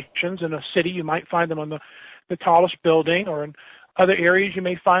locations. In a city, you might find them on the tallest building, or in other areas, you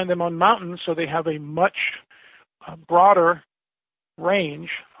may find them on mountains, so they have a much broader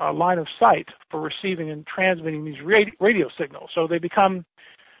range, line of sight for receiving and transmitting these radio signals. So they become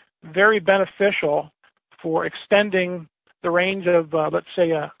very beneficial for extending the range of, let's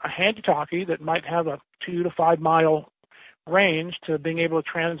say, a handy-talkie that might have a 2 to 5 mile range to being able to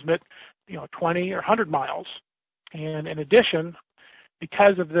transmit, 20 or 100 miles. And in addition,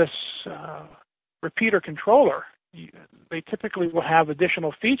 because of this repeater controller, they typically will have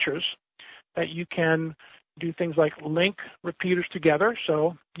additional features that you can do things like link repeaters together.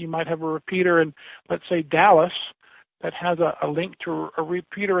 So you might have a repeater in, let's say, Dallas that has a link to a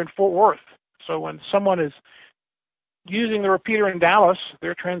repeater in Fort Worth. So when someone is using the repeater in Dallas,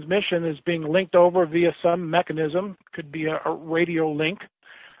 their transmission is being linked over via some mechanism. Could be a radio link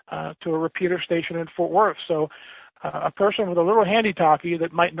to a repeater station in Fort Worth. So a person with a little handy-talkie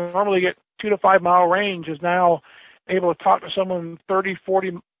that might normally get 2 to 5 mile range is now able to talk to someone 30,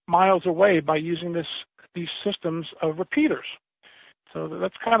 40 miles away by using these systems of repeaters. So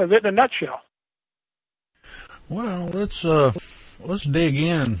that's kind of it in a nutshell. Well, let's dig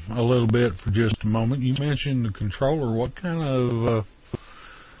in a little bit for just a moment. You mentioned the controller. What kind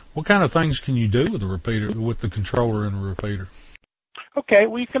of things can you do with the repeater, with the controller and the repeater? Okay,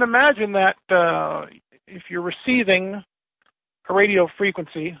 well, you can imagine that if you're receiving a radio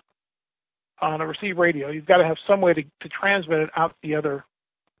frequency on a receive radio, you've got to have some way to transmit it out the other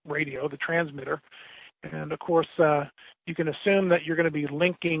radio, the transmitter. And of course, you can assume that you're going to be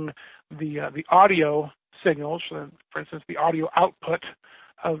linking the audio signals, for instance, the audio output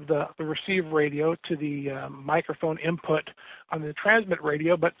of the receive radio to the microphone input on the transmit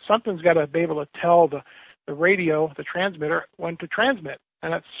radio, but something's got to be able to tell the radio, the transmitter, when to transmit.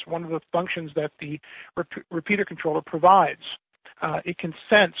 And that's one of the functions that the repeater controller provides. It can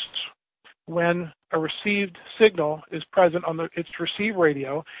sense when a received signal is present on its receive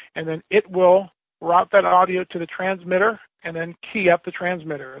radio, and then it will route that audio to the transmitter and then key up the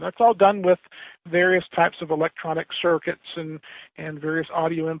transmitter. And that's all done with various types of electronic circuits and various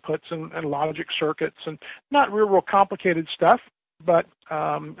audio inputs and logic circuits, and not real complicated stuff, but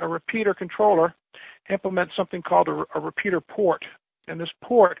a repeater controller implements something called a repeater port. And this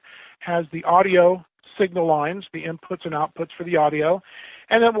port has the audio signal lines, the inputs and outputs for the audio,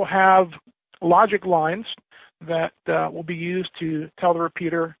 and then we'll have logic lines that will be used to tell the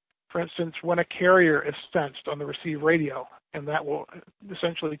repeater, for instance, when a carrier is sensed on the receive radio. And that will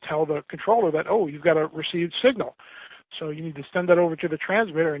essentially tell the controller that, oh, you've got a received signal. So you need to send that over to the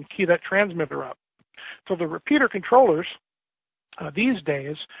transmitter and key that transmitter up. So the repeater controllers these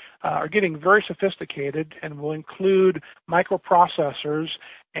days are getting very sophisticated and will include microprocessors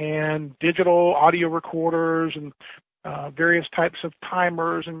and digital audio recorders and various types of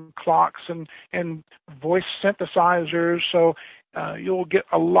timers and clocks and voice synthesizers. So you'll get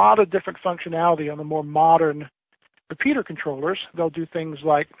a lot of different functionality on the more modern repeater controllers. They'll do things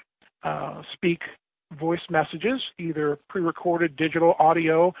like speak voice messages, either pre-recorded digital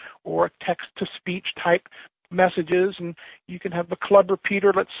audio or text-to-speech type messages, and you can have the club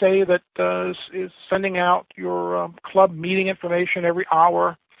repeater, let's say, that is sending out your club meeting information every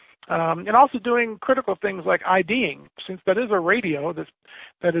hour, and also doing critical things like IDing. Since that is a radio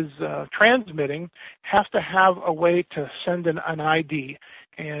that is transmitting, has to have a way to send an ID.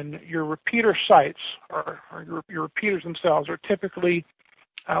 And your repeater sites, or your repeaters themselves, are typically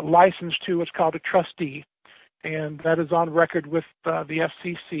licensed to what's called a trustee, and that is on record with the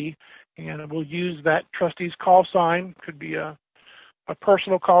FCC. And we'll use that trustee's call sign. Could be a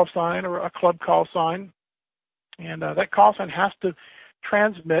personal call sign or a club call sign. And that call sign has to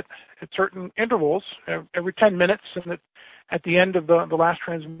transmit at certain intervals, every 10 minutes, and at the end of the last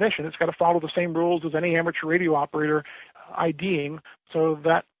transmission, it's got to follow the same rules as any amateur radio operator IDing. So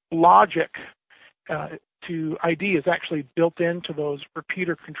that logic to ID is actually built into those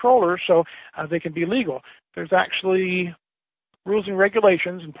repeater controllers, so they can be legal. There's actually rules and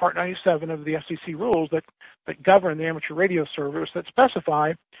regulations in Part 97 of the FCC rules that govern the amateur radio service that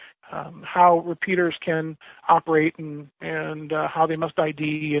specify how repeaters can operate and how they must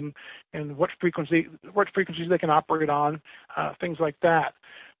ID and what frequencies they can operate on, things like that.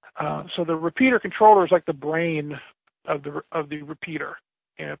 So the repeater controller is like the brain of the repeater,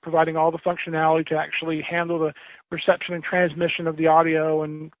 providing all the functionality to actually handle the reception and transmission of the audio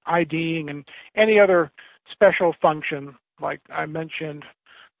and IDing and any other special function, like I mentioned,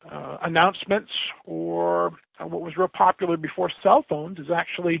 announcements, or what was real popular before cell phones is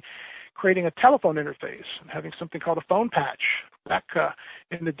actually creating a telephone interface and having something called a phone patch. Back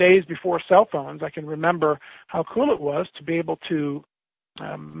in the days before cell phones, I can remember how cool it was to be able to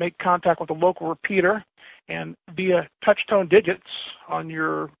make contact with a local repeater and via touch-tone digits on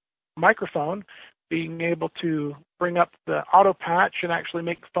your microphone, being able to bring up the auto patch and actually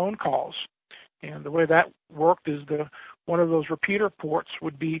make phone calls. And the way that worked is one of those repeater ports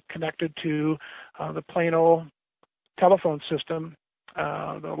would be connected to the plain old telephone system, the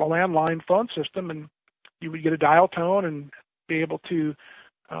landline phone system, and you would get a dial tone and be able to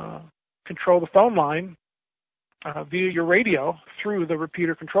control the phone line via your radio through the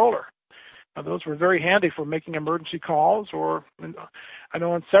repeater controller. Those were very handy for making emergency calls, or I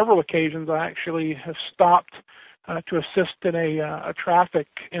know on several occasions I actually have stopped to assist in a traffic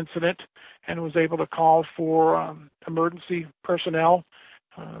incident and was able to call for emergency personnel.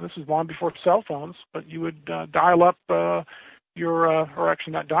 This is long before cell phones, but you would dial up or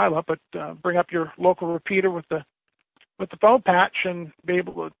actually not dial up, but bring up your local repeater with the phone patch and be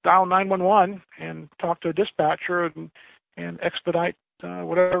able to dial 911 and talk to a dispatcher and expedite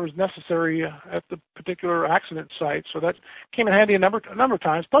whatever is necessary at the particular accident site. So that came in handy a number of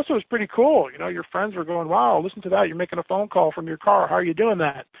times. Plus, it was pretty cool. Your friends were going, "Wow, listen to that! You're making a phone call from your car. How are you doing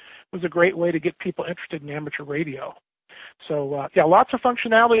that?" It was a great way to get people interested in amateur radio. So lots of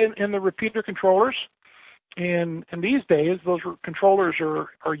functionality in the repeater controllers. And these days, those controllers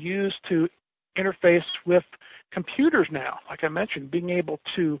are used to interface with computers now. Like I mentioned, being able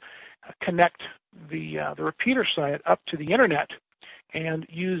to connect the repeater site up to the internet and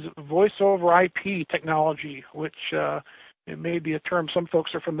use voice over IP technology, which it may be a term some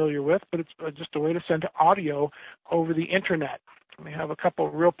folks are familiar with, but it's just a way to send audio over the internet. We have a couple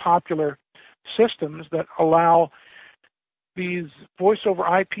of real popular systems that allow these voice over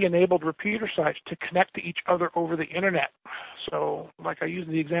IP enabled repeater sites to connect to each other over the internet. So like I used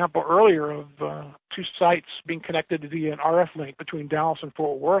the example earlier of two sites being connected via an RF link between Dallas and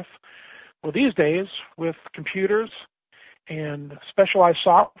Fort Worth. Well, these days, with computers and specialized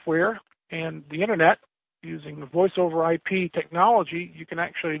software and the internet, using voice over IP technology, you can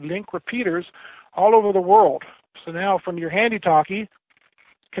actually link repeaters all over the world. So now from your handy-talkie,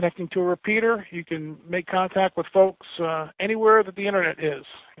 connecting to a repeater, you can make contact with folks anywhere that the internet is.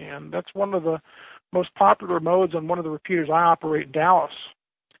 And that's one of the most popular modes on one of the repeaters I operate in Dallas,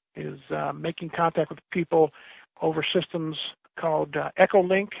 is making contact with people over systems called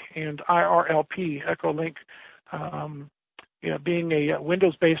Echolink and IRLP. Echolink being a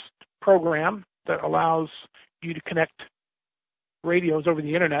Windows-based program that allows you to connect radios over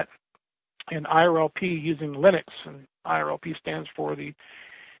the internet, and IRLP using Linux, and IRLP stands for the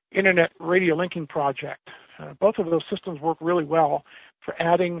Internet Radio Linking Project. Both of those systems work really well for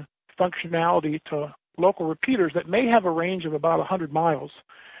adding functionality to local repeaters that may have a range of about 100 miles.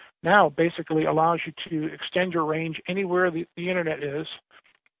 Now basically allows you to extend your range anywhere the internet is,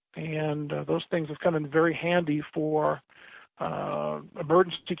 and those things have come in very handy for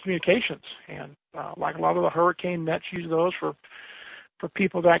emergency communications. And like a lot of the hurricane nets use those for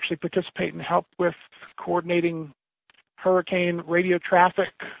people to actually participate and help with coordinating hurricane radio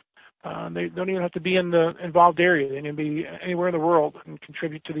traffic. They don't even have to be in the involved area. They can be anywhere in the world and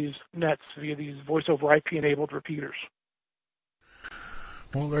contribute to these nets via these voice over IP enabled repeaters.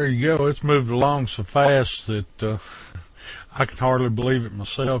 Well, there you go. It's moved along so fast that I can hardly believe it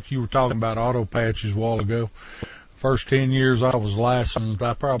myself. You were talking about auto patches a while ago. First 10 years I was licensed,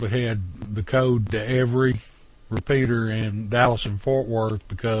 I probably had the code to every repeater in Dallas and Fort Worth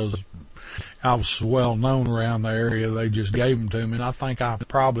because I was so well known around the area. They just gave them to me, and I think I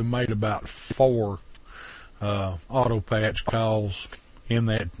probably made about 4 auto patch calls in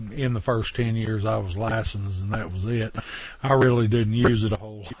the first 10 years I was licensed, and that was it. I really didn't use it a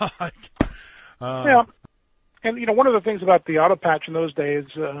whole lot. Yeah, and one of the things about the auto patch in those days,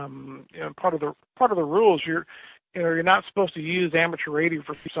 part of the rules, you're not supposed to use amateur radio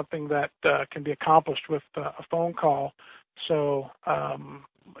for something that can be accomplished with a phone call. So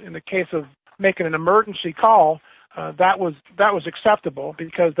in the case of making an emergency call, that was acceptable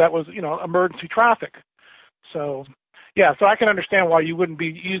because that was emergency traffic. So yeah, so I can understand why you wouldn't be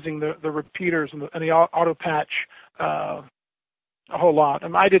using the repeaters and the auto patch a whole lot.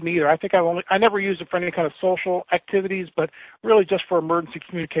 And I didn't either. I think I never used it for any kind of social activities, but really just for emergency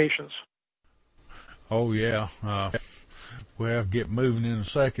communications. Oh yeah, we'll have to get moving in a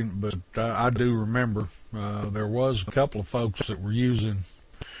second, but I do remember there was a couple of folks that were using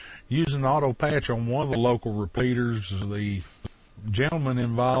auto patch on one of the local repeaters. The gentleman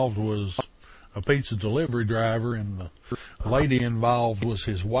involved was a pizza delivery driver, and the lady involved was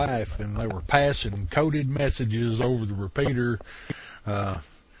his wife, and they were passing coded messages over the repeater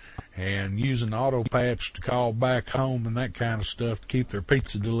and using auto patch to call back home and that kind of stuff to keep their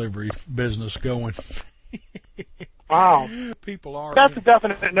pizza delivery business going. Wow. That's a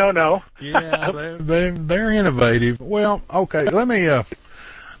definite no-no. Yeah, they're innovative. Well, okay, let me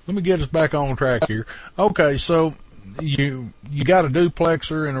get us back on track here. Okay, so you got a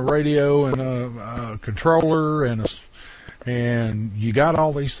duplexer and a radio and a controller and you got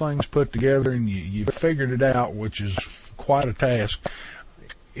all these things put together and you figured it out, which is quite a task.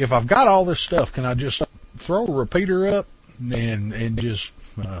 If I've got all this stuff, can I just throw a repeater up and just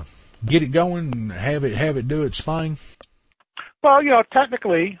get it going and have it do its thing? Well,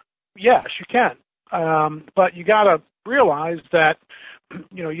 technically, yes, you can. But you got to realize that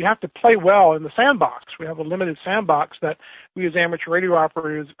you have to play well in the sandbox. We have a limited sandbox that we as amateur radio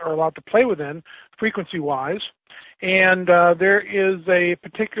operators are allowed to play within, frequency-wise. And there is a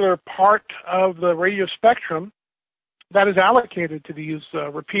particular part of the radio spectrum that is allocated to these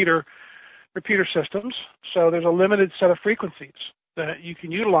repeater systems. So there's a limited set of frequencies that you can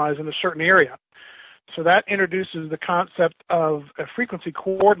utilize in a certain area. So that introduces the concept of a frequency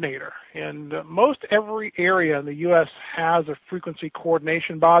coordinator. And most every area in the U.S. has a frequency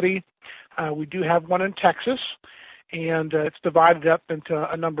coordination body. We do have one in Texas, and it's divided up into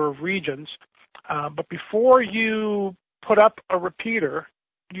a number of regions. But before you put up a repeater,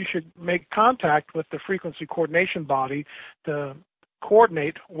 you should make contact with the frequency coordination body to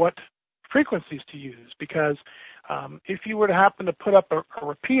coordinate what frequencies to use. Because if you were to happen to put up a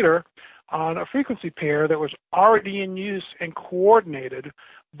repeater on a frequency pair that was already in use and coordinated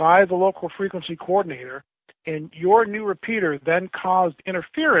by the local frequency coordinator, and your new repeater then caused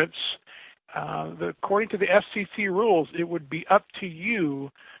interference, according to the FCC rules, it would be up to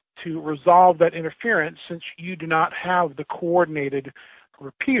you to resolve that interference since you do not have the coordinated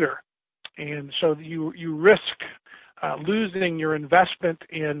repeater. And so you risk losing your investment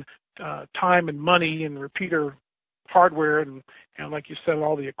in time and money and repeater hardware and like you said,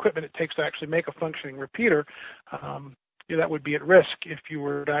 all the equipment it takes to actually make a functioning repeater. That would be at risk if you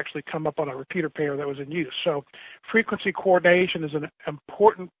were to actually come up on a repeater pair that was in use. So frequency coordination is an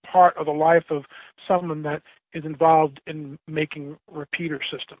important part of the life of someone that is involved in making repeater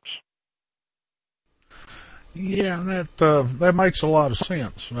systems. Yeah, that makes a lot of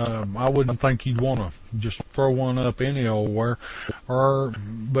sense. I wouldn't think you'd want to just throw one up any old where.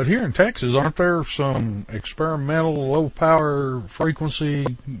 But here in Texas, aren't there some experimental low power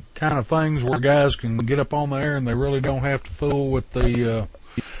frequency kind of things where guys can get up on the air and they really don't have to fool with the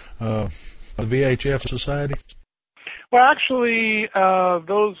VHF Society? Well, actually,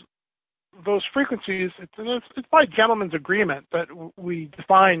 those frequencies, it's by gentleman's agreement that we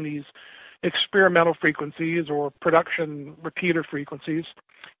define these experimental frequencies or production repeater frequencies,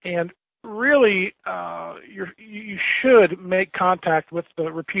 and really you should make contact with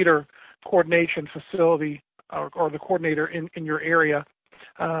the repeater coordination facility or the coordinator in your area.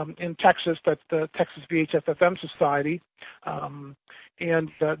 In Texas, that's the Texas VHF FM Society, and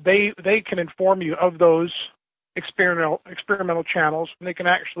they can inform you of those experimental channels, and they can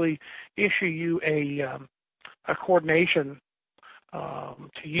actually issue you a coordination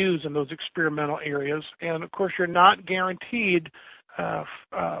to use in those experimental areas. And of course, you're not guaranteed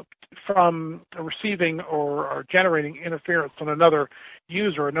from receiving or generating interference on another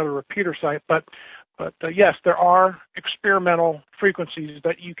user or another repeater site. But yes, there are experimental frequencies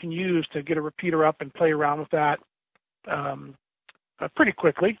that you can use to get a repeater up and play around with that pretty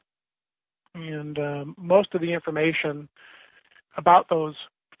quickly. And most of the information about those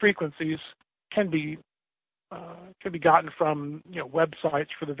frequencies can be gotten from websites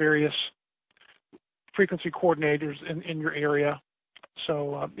for the various frequency coordinators in your area.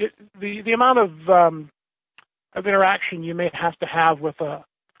 So the amount of interaction you may have to have with a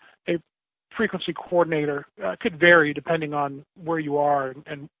frequency coordinator could vary depending on where you are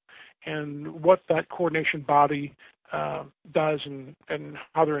and what that coordination body does and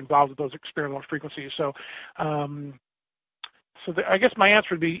how they're involved with those experimental frequencies. So I guess my answer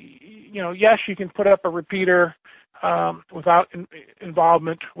would be, yes, you can put up a repeater without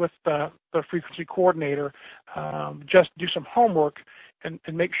involvement with the frequency coordinator. Just do some homework and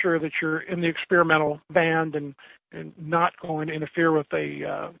make sure that you're in the experimental band and not going to interfere with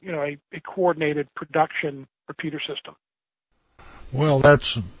a coordinated production repeater system. Well,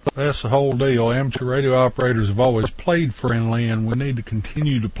 that's the whole deal. Amateur radio operators have always played friendly, and we need to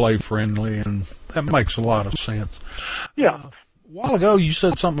continue to play friendly, and that makes a lot of sense. Yeah. A while ago, you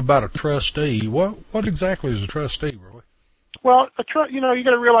said something about a trustee. What exactly is a trustee, Roy? Well, you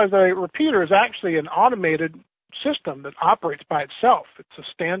got to realize that a repeater is actually an automated system that operates by itself. It's a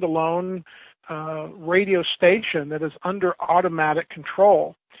standalone radio station that is under automatic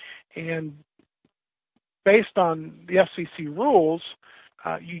control, and based on the FCC rules,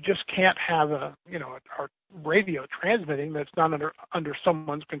 you just can't have a radio transmitting that's not under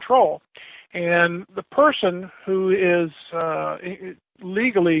someone's control. And the person who is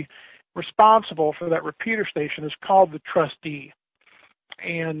legally responsible for that repeater station is called the trustee.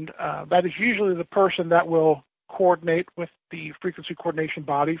 And that is usually the person that will coordinate with the frequency coordination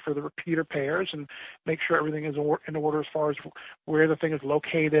body for the repeater pairs and make sure everything is in order as far as where the thing is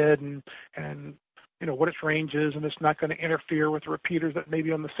located and what its range is, and it's not going to interfere with repeaters that may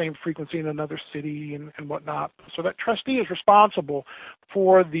be on the same frequency in another city and whatnot. So that trustee is responsible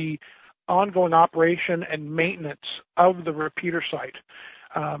for the ongoing operation and maintenance of the repeater site.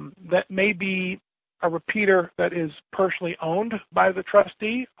 That may be a repeater that is personally owned by the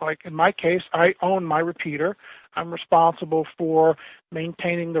trustee. Like in my case, I own my repeater. I'm responsible for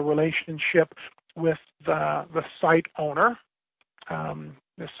maintaining the relationship with the site owner.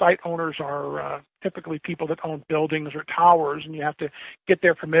 The site owners are typically people that own buildings or towers, and you have to get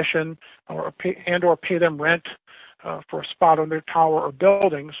their permission or pay them rent for a spot on their tower or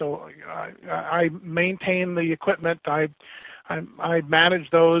building. So I maintain the equipment. I manage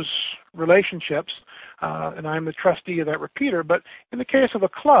those relationships, and I'm the trustee of that repeater. But in the case of a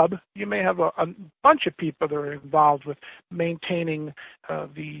club, you may have a bunch of people that are involved with maintaining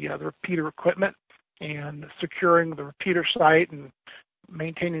the repeater equipment and securing the repeater site and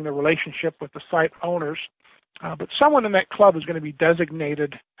maintaining the relationship with the site owners. But someone in that club is going to be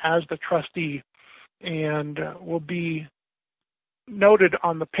designated as the trustee and will be noted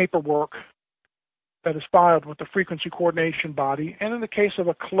on the paperwork that is filed with the frequency coordination body. And in the case of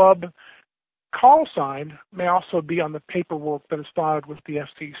a club, call sign may also be on the paperwork that is filed with the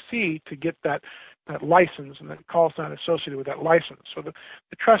FCC to get that license and the call sign associated with that license. So the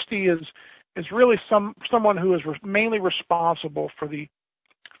trustee is really someone who is mainly responsible for the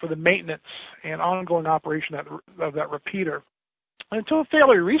maintenance and ongoing operation of that repeater. Until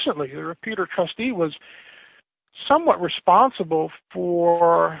fairly recently, the repeater trustee was somewhat responsible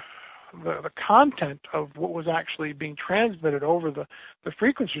for the content of what was actually being transmitted over the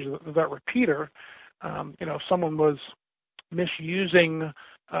frequencies of that repeater. If someone was misusing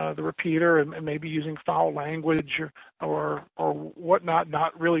the repeater and maybe using foul language or whatnot,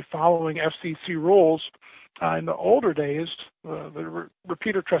 not really following FCC rules. In the older days, the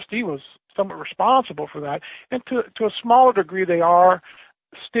repeater trustee was somewhat responsible for that, and to a smaller degree they are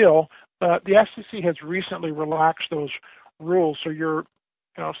still. But the FCC has recently relaxed those rules. So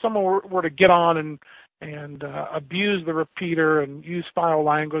if someone were to get on and abuse the repeater and use foul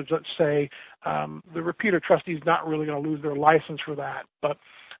language, let's say, the repeater trustee is not really going to lose their license for that. But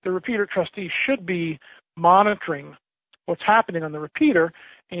the repeater trustee should be monitoring what's happening on the repeater,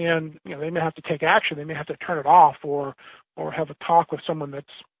 and they may have to take action. They may have to turn it off or have a talk with someone that's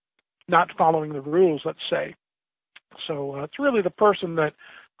not following the rules, let's say. So it's really the person that,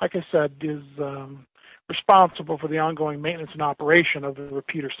 like I said, is responsible for the ongoing maintenance and operation of the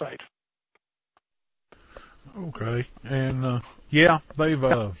repeater site. Okay, and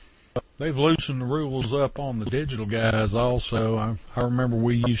they've loosened the rules up on the digital guys also. I remember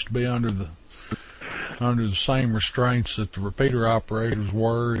we used to be under the same restraints that the repeater operators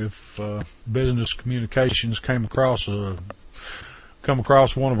were. If business communications come across one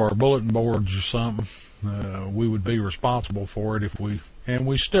of our bulletin boards or something, we would be responsible for it and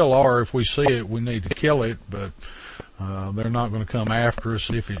we still are. If we see it, we need to kill it, but they're not going to come after us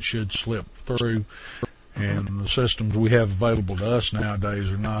if it should slip through. And the systems we have available to us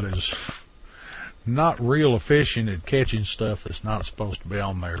nowadays are not real efficient at catching stuff that's not supposed to be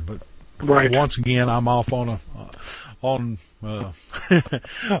on there. But right. Once again, I'm off on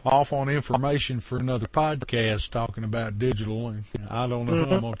information for another podcast talking about digital, and I don't know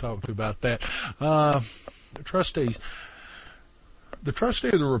who I'm going to talk to about that. Trustees. The trustee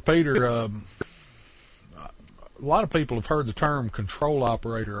of the repeater, a lot of people have heard the term control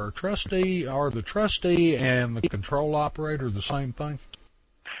operator. Are the trustee and the control operator the same thing?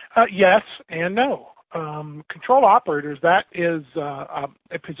 Yes and no. Control operators, that is a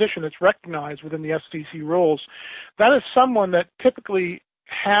position that's recognized within the FCC rules. That is someone that typically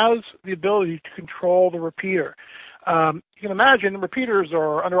has the ability to control the repeater. You can imagine repeaters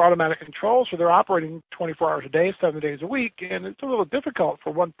are under automatic control, so they're operating 24 hours a day, 7 days a week, and it's a little difficult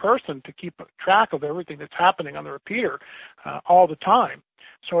for one person to keep track of everything that's happening on the repeater all the time.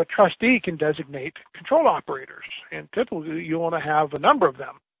 So a trustee can designate control operators, and typically you want to have a number of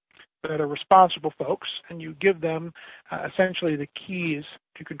them that are responsible folks, and you give them essentially the keys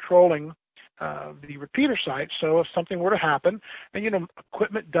to controlling the repeater site. So if something were to happen and,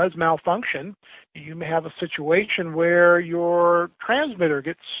 equipment does malfunction, you may have a situation where your transmitter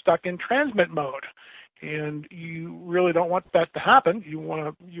gets stuck in transmit mode, and you really don't want that to happen. You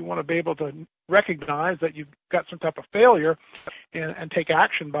want to be able to recognize that you've got some type of failure and take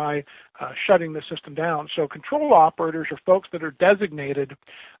action by shutting the system down. So control operators are folks that are designated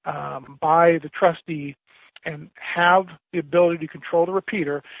by the trustee and have the ability to control the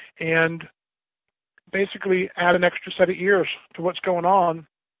repeater and basically add an extra set of ears to what's going on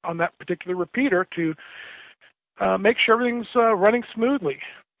that particular repeater to make sure everything's running smoothly.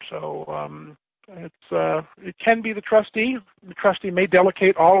 So it can be the trustee. The trustee may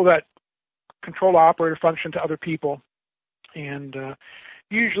delegate all of that control operator function to other people, and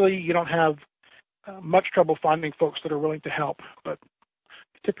usually you don't have much trouble finding folks that are willing to help, but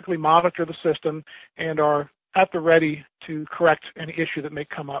typically monitor the system and are at the ready to correct any issue that may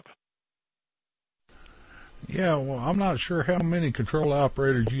come up. Yeah, well, I'm not sure how many control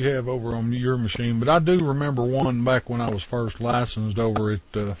operators you have over on your machine, but I do remember one back when I was first licensed over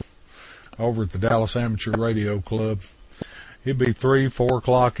at the Dallas Amateur Radio Club. It'd be 3, 4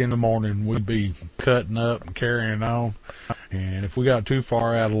 o'clock in the morning. We'd be cutting up and carrying on. And if we got too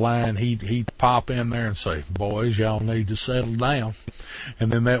far out of line, he'd pop in there and say, "Boys, y'all need to settle down."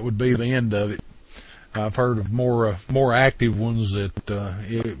 And then that would be the end of it. I've heard of more active ones that,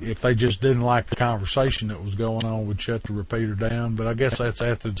 if they just didn't like the conversation that was going on, would shut the repeater down. But I guess that's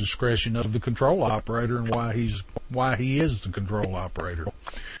at the discretion of the control operator and why he is the control operator.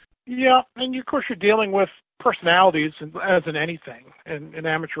 Yeah, and of course you're dealing with personalities as in anything in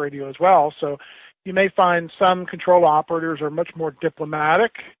amateur radio as well. So you may find some control operators are much more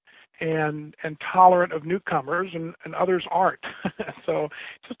diplomatic and tolerant of newcomers, and others aren't. So it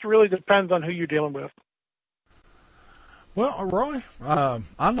just really depends on who you're dealing with. Well, Roy,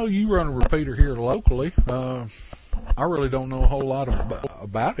 I know you run a repeater here locally. I really don't know a whole lot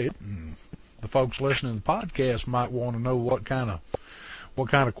about it. And the folks listening to the podcast might want to know what kind of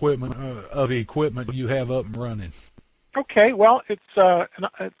equipment you have up and running. Okay, well, it's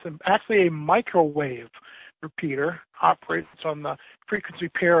actually a microwave repeater. Operates on the frequency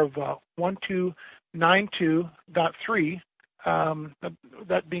pair of 1292.3.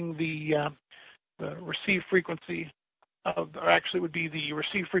 That being the receive frequency would be the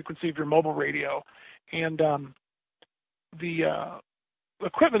receive frequency of your mobile radio, and the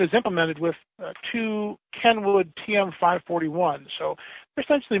equipment is implemented with two Kenwood TM541. So they're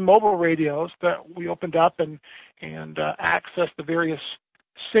essentially mobile radios that we opened up and accessed the various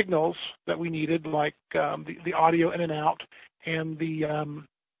signals that we needed, like the audio in and out, and the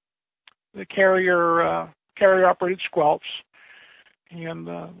carrier operated squelch, and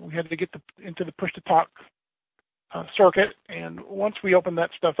we had to get into the push to talk circuit. And once we opened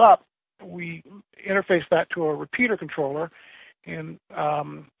that stuff up, we interfaced that to a repeater controller. And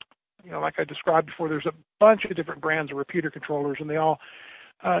like I described before, there's a bunch of different brands of repeater controllers, and they all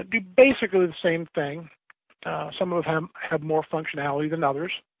do basically the same thing. Some of them have more functionality than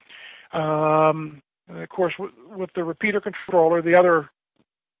others. And of course, with the repeater controller, the other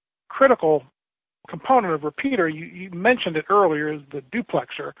critical component of repeater, you mentioned it earlier, is the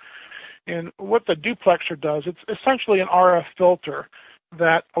duplexer. And what the duplexer does, it's essentially an RF filter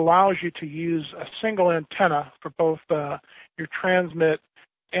that allows you to use a single antenna for both your transmit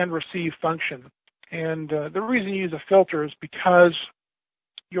and receive function. And the reason you use a filter is because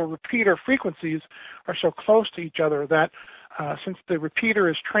your repeater frequencies are so close to each other that since the repeater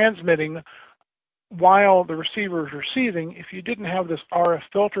is transmitting while the receiver is receiving, if you didn't have this RF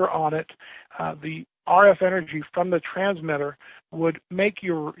filter on it, the RF energy from the transmitter would make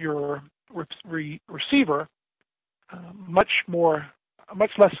your receiver much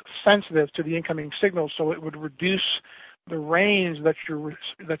less sensitive to the incoming signal, so it would reduce the range that your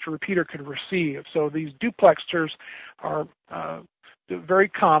repeater could receive. So these duplexers are very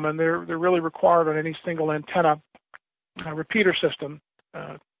common. They're really required on any single antenna repeater system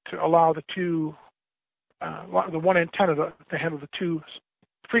to allow the one antenna to handle the two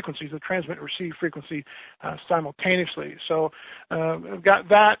frequencies, the transmit and receive frequency, simultaneously. So we've got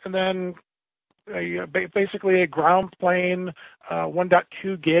that, and then basically a ground plane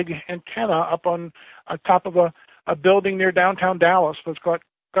 1.2 gig antenna up on top of a building near downtown Dallas. So it's got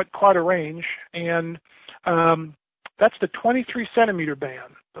quite a range, and that's the 23 centimeter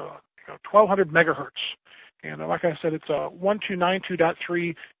band, 1200 megahertz. And like I said, it's a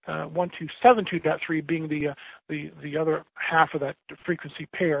 1292.3, 1272.3 being the other half of that frequency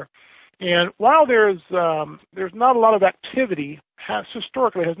pair. And while there's not a lot of activity,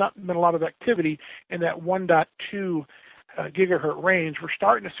 historically has not been a lot of activity in that 1.2 gigahertz range, we're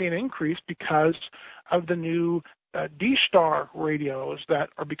starting to see an increase because of the new D-Star radios that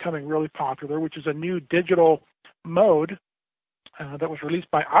are becoming really popular, which is a new digital mode that was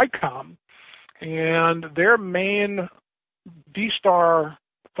released by ICOM. And their main D-Star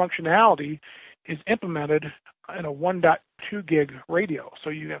functionality is implemented in a 1.2 gig radio. So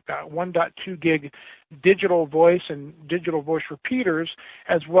you have got 1.2 gig digital voice and digital voice repeaters,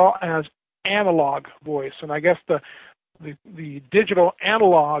 as well as analog voice. And I guess the digital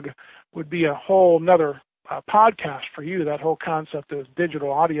analog would be a whole nother podcast for you. That whole concept is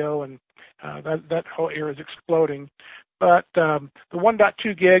digital audio, and that whole area is exploding. But the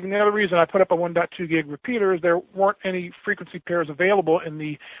 1.2 gig, and the other reason I put up a 1.2 gig repeater is there weren't any frequency pairs available in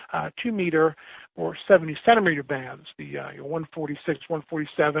the 2 meter or 70 centimeter bands, the 146,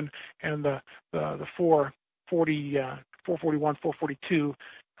 147, and the 440, 441, 442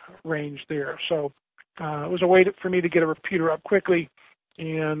 range there. So it was a way for me to get a repeater up quickly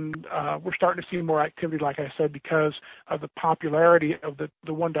And we're starting to see more activity, like I said, because of the popularity of the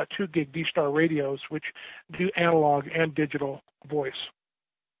 1.2 gig D-Star radios, which do analog and digital voice.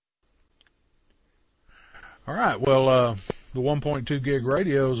 All right. Well, the 1.2 gig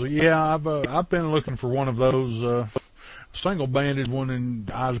radios, yeah, I've been looking for one of those single-banded one, and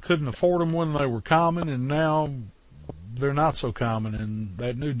I couldn't afford them when they were common, and now they're not so common. And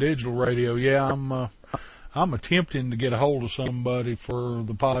that new digital radio, yeah, I'm attempting to get a hold of somebody for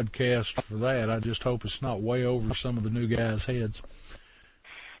the podcast for that. I just hope it's not way over some of the new guys' heads.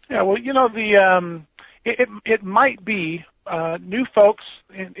 Yeah, well, it might be new folks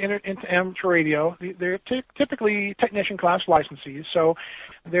into amateur radio. They're typically technician class licensees, so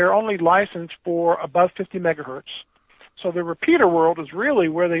they're only licensed for above 50 megahertz. So the repeater world is really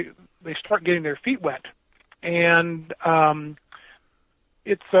where they start getting their feet wet, and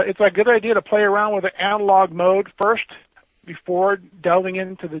it's a good idea to play around with the analog mode first before delving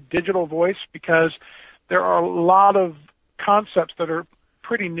into the digital voice, because there are a lot of concepts that are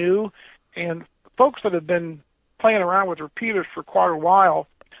pretty new, and folks that have been playing around with repeaters for quite a while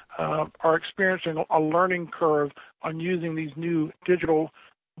are experiencing a learning curve on using these new digital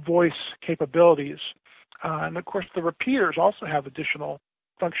voice capabilities. And of course, the repeaters also have additional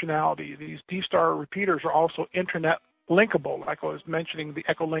functionality. These D-Star repeaters are also internet linkable, like I was mentioning, the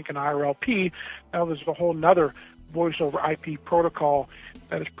Echolink and IRLP. Now there's a whole nother voice over IP protocol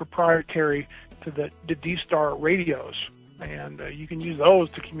that is proprietary to the D-Star radios. And you can use those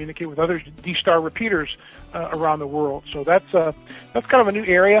to communicate with other D-Star repeaters around the world. So that's kind of a new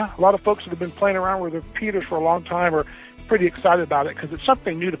area. A lot of folks that have been playing around with repeaters for a long time are pretty excited about it because it's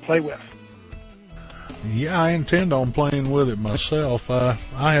something new to play with. Yeah, I intend on playing with it myself. I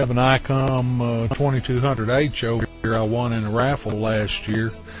have an ICOM 2200H over here I won in a raffle last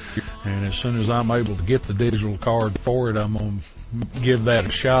year, and as soon as I'm able to get the digital card for it, I'm going to give that a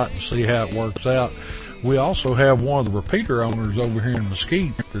shot and see how it works out. We also have one of the repeater owners over here in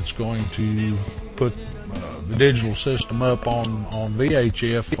Mesquite that's going to put the digital system up on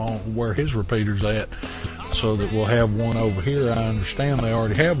VHF on where his repeater's at, so that we'll have one over here. I understand they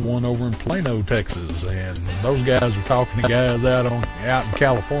already have one over in Plano, Texas, and those guys are talking to guys out in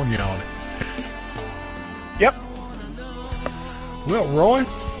California on it. Yep. Well, Roy,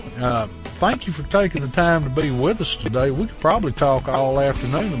 thank you for taking the time to be with us today. We could probably talk all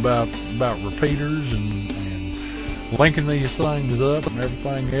afternoon about repeaters and linking these things up and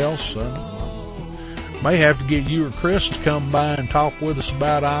everything else. May have to get you or Chris to come by and talk with us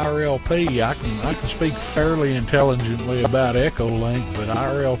about IRLP. I can speak fairly intelligently about Echolink, but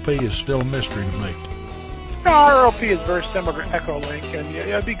IRLP is still a mystery to me. IRLP is very similar to Echolink,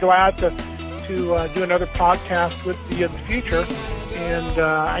 and I'd be glad to do another podcast with you in the future. And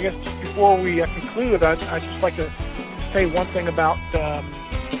I guess just before we conclude, I'd just like to say one thing about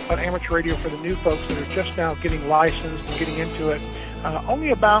amateur radio for the new folks that are just now getting licensed and getting into it.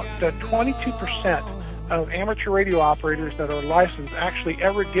 Only about 22% of amateur radio operators that are licensed actually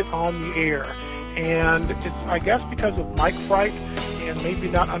ever get on the air. And it's, I guess, because of mic fright and maybe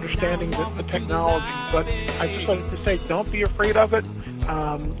not understanding the technology. But I just like to say, don't be afraid of it.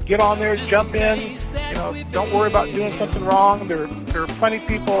 Get on there, jump in. Don't worry about doing something wrong. There are plenty of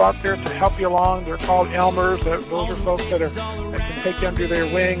people out there to help you along. They're called Elmers. Those are folks that can take you under their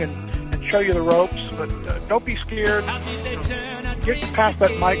wing and show you the ropes. But don't be scared. Get past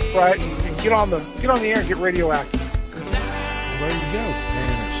that mic fright and get on the air and get radioactive. Well, there you go.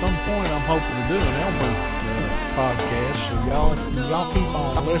 And at some point, I'm hoping to do an Elmer podcast, so y'all keep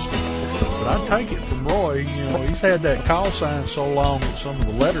on listening. But I take it from Roy, he's had that call sign so long that some of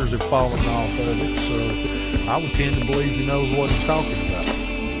the letters have fallen off of it, so I would tend to believe he knows what he's talking about.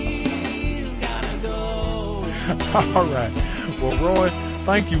 All right. Well, Roy,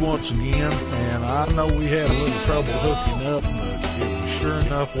 thank you once again, and I know we had a little trouble hooking up, but it was sure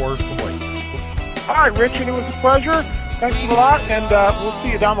enough worth the wait. All right, Richard, it was a pleasure. Thanks a lot, and we'll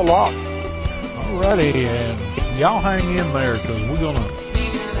see you down the log. All righty, and y'all hang in there, because we're gonna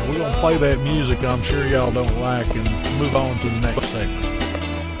play that music I'm sure y'all don't like and move on to the next segment.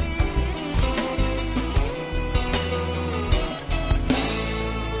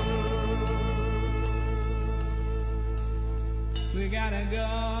 We gotta go.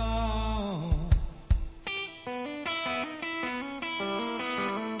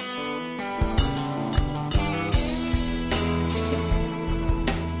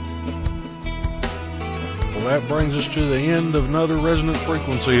 Well, that brings us to the end of another Resonant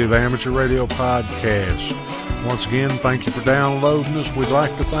Frequency of Amateur Radio Podcast. Once again, thank you for downloading us. We'd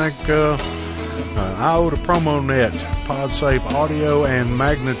like to thank IOTA PromoNet, PodSafe Audio, and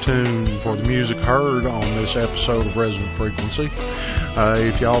Magnatune for the music heard on this episode of Resonant Frequency.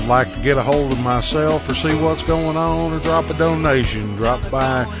 If y'all would like to get a hold of myself or see what's going on or drop a donation, drop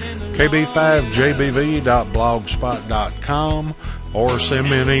by kb5jbv.blogspot.com or send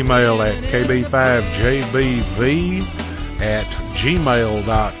me an email at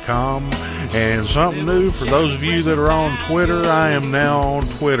kb5jbv@gmail.com. And something new for those of you that are on Twitter, I am now on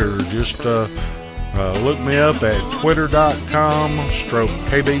Twitter. Just look me up at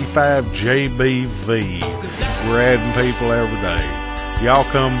twitter.com/kb5jbv. We're adding people every day. Y'all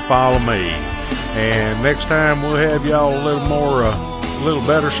come follow me. And next time we'll have y'all a little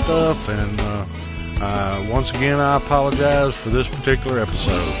better stuff. And once again, I apologize for this particular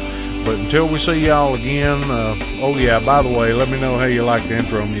episode. But until we see y'all again, oh yeah, by the way, let me know how you like the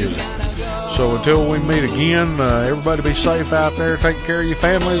intro music. So until we meet again, everybody be safe out there, take care of your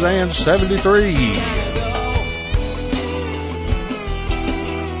families, and 73.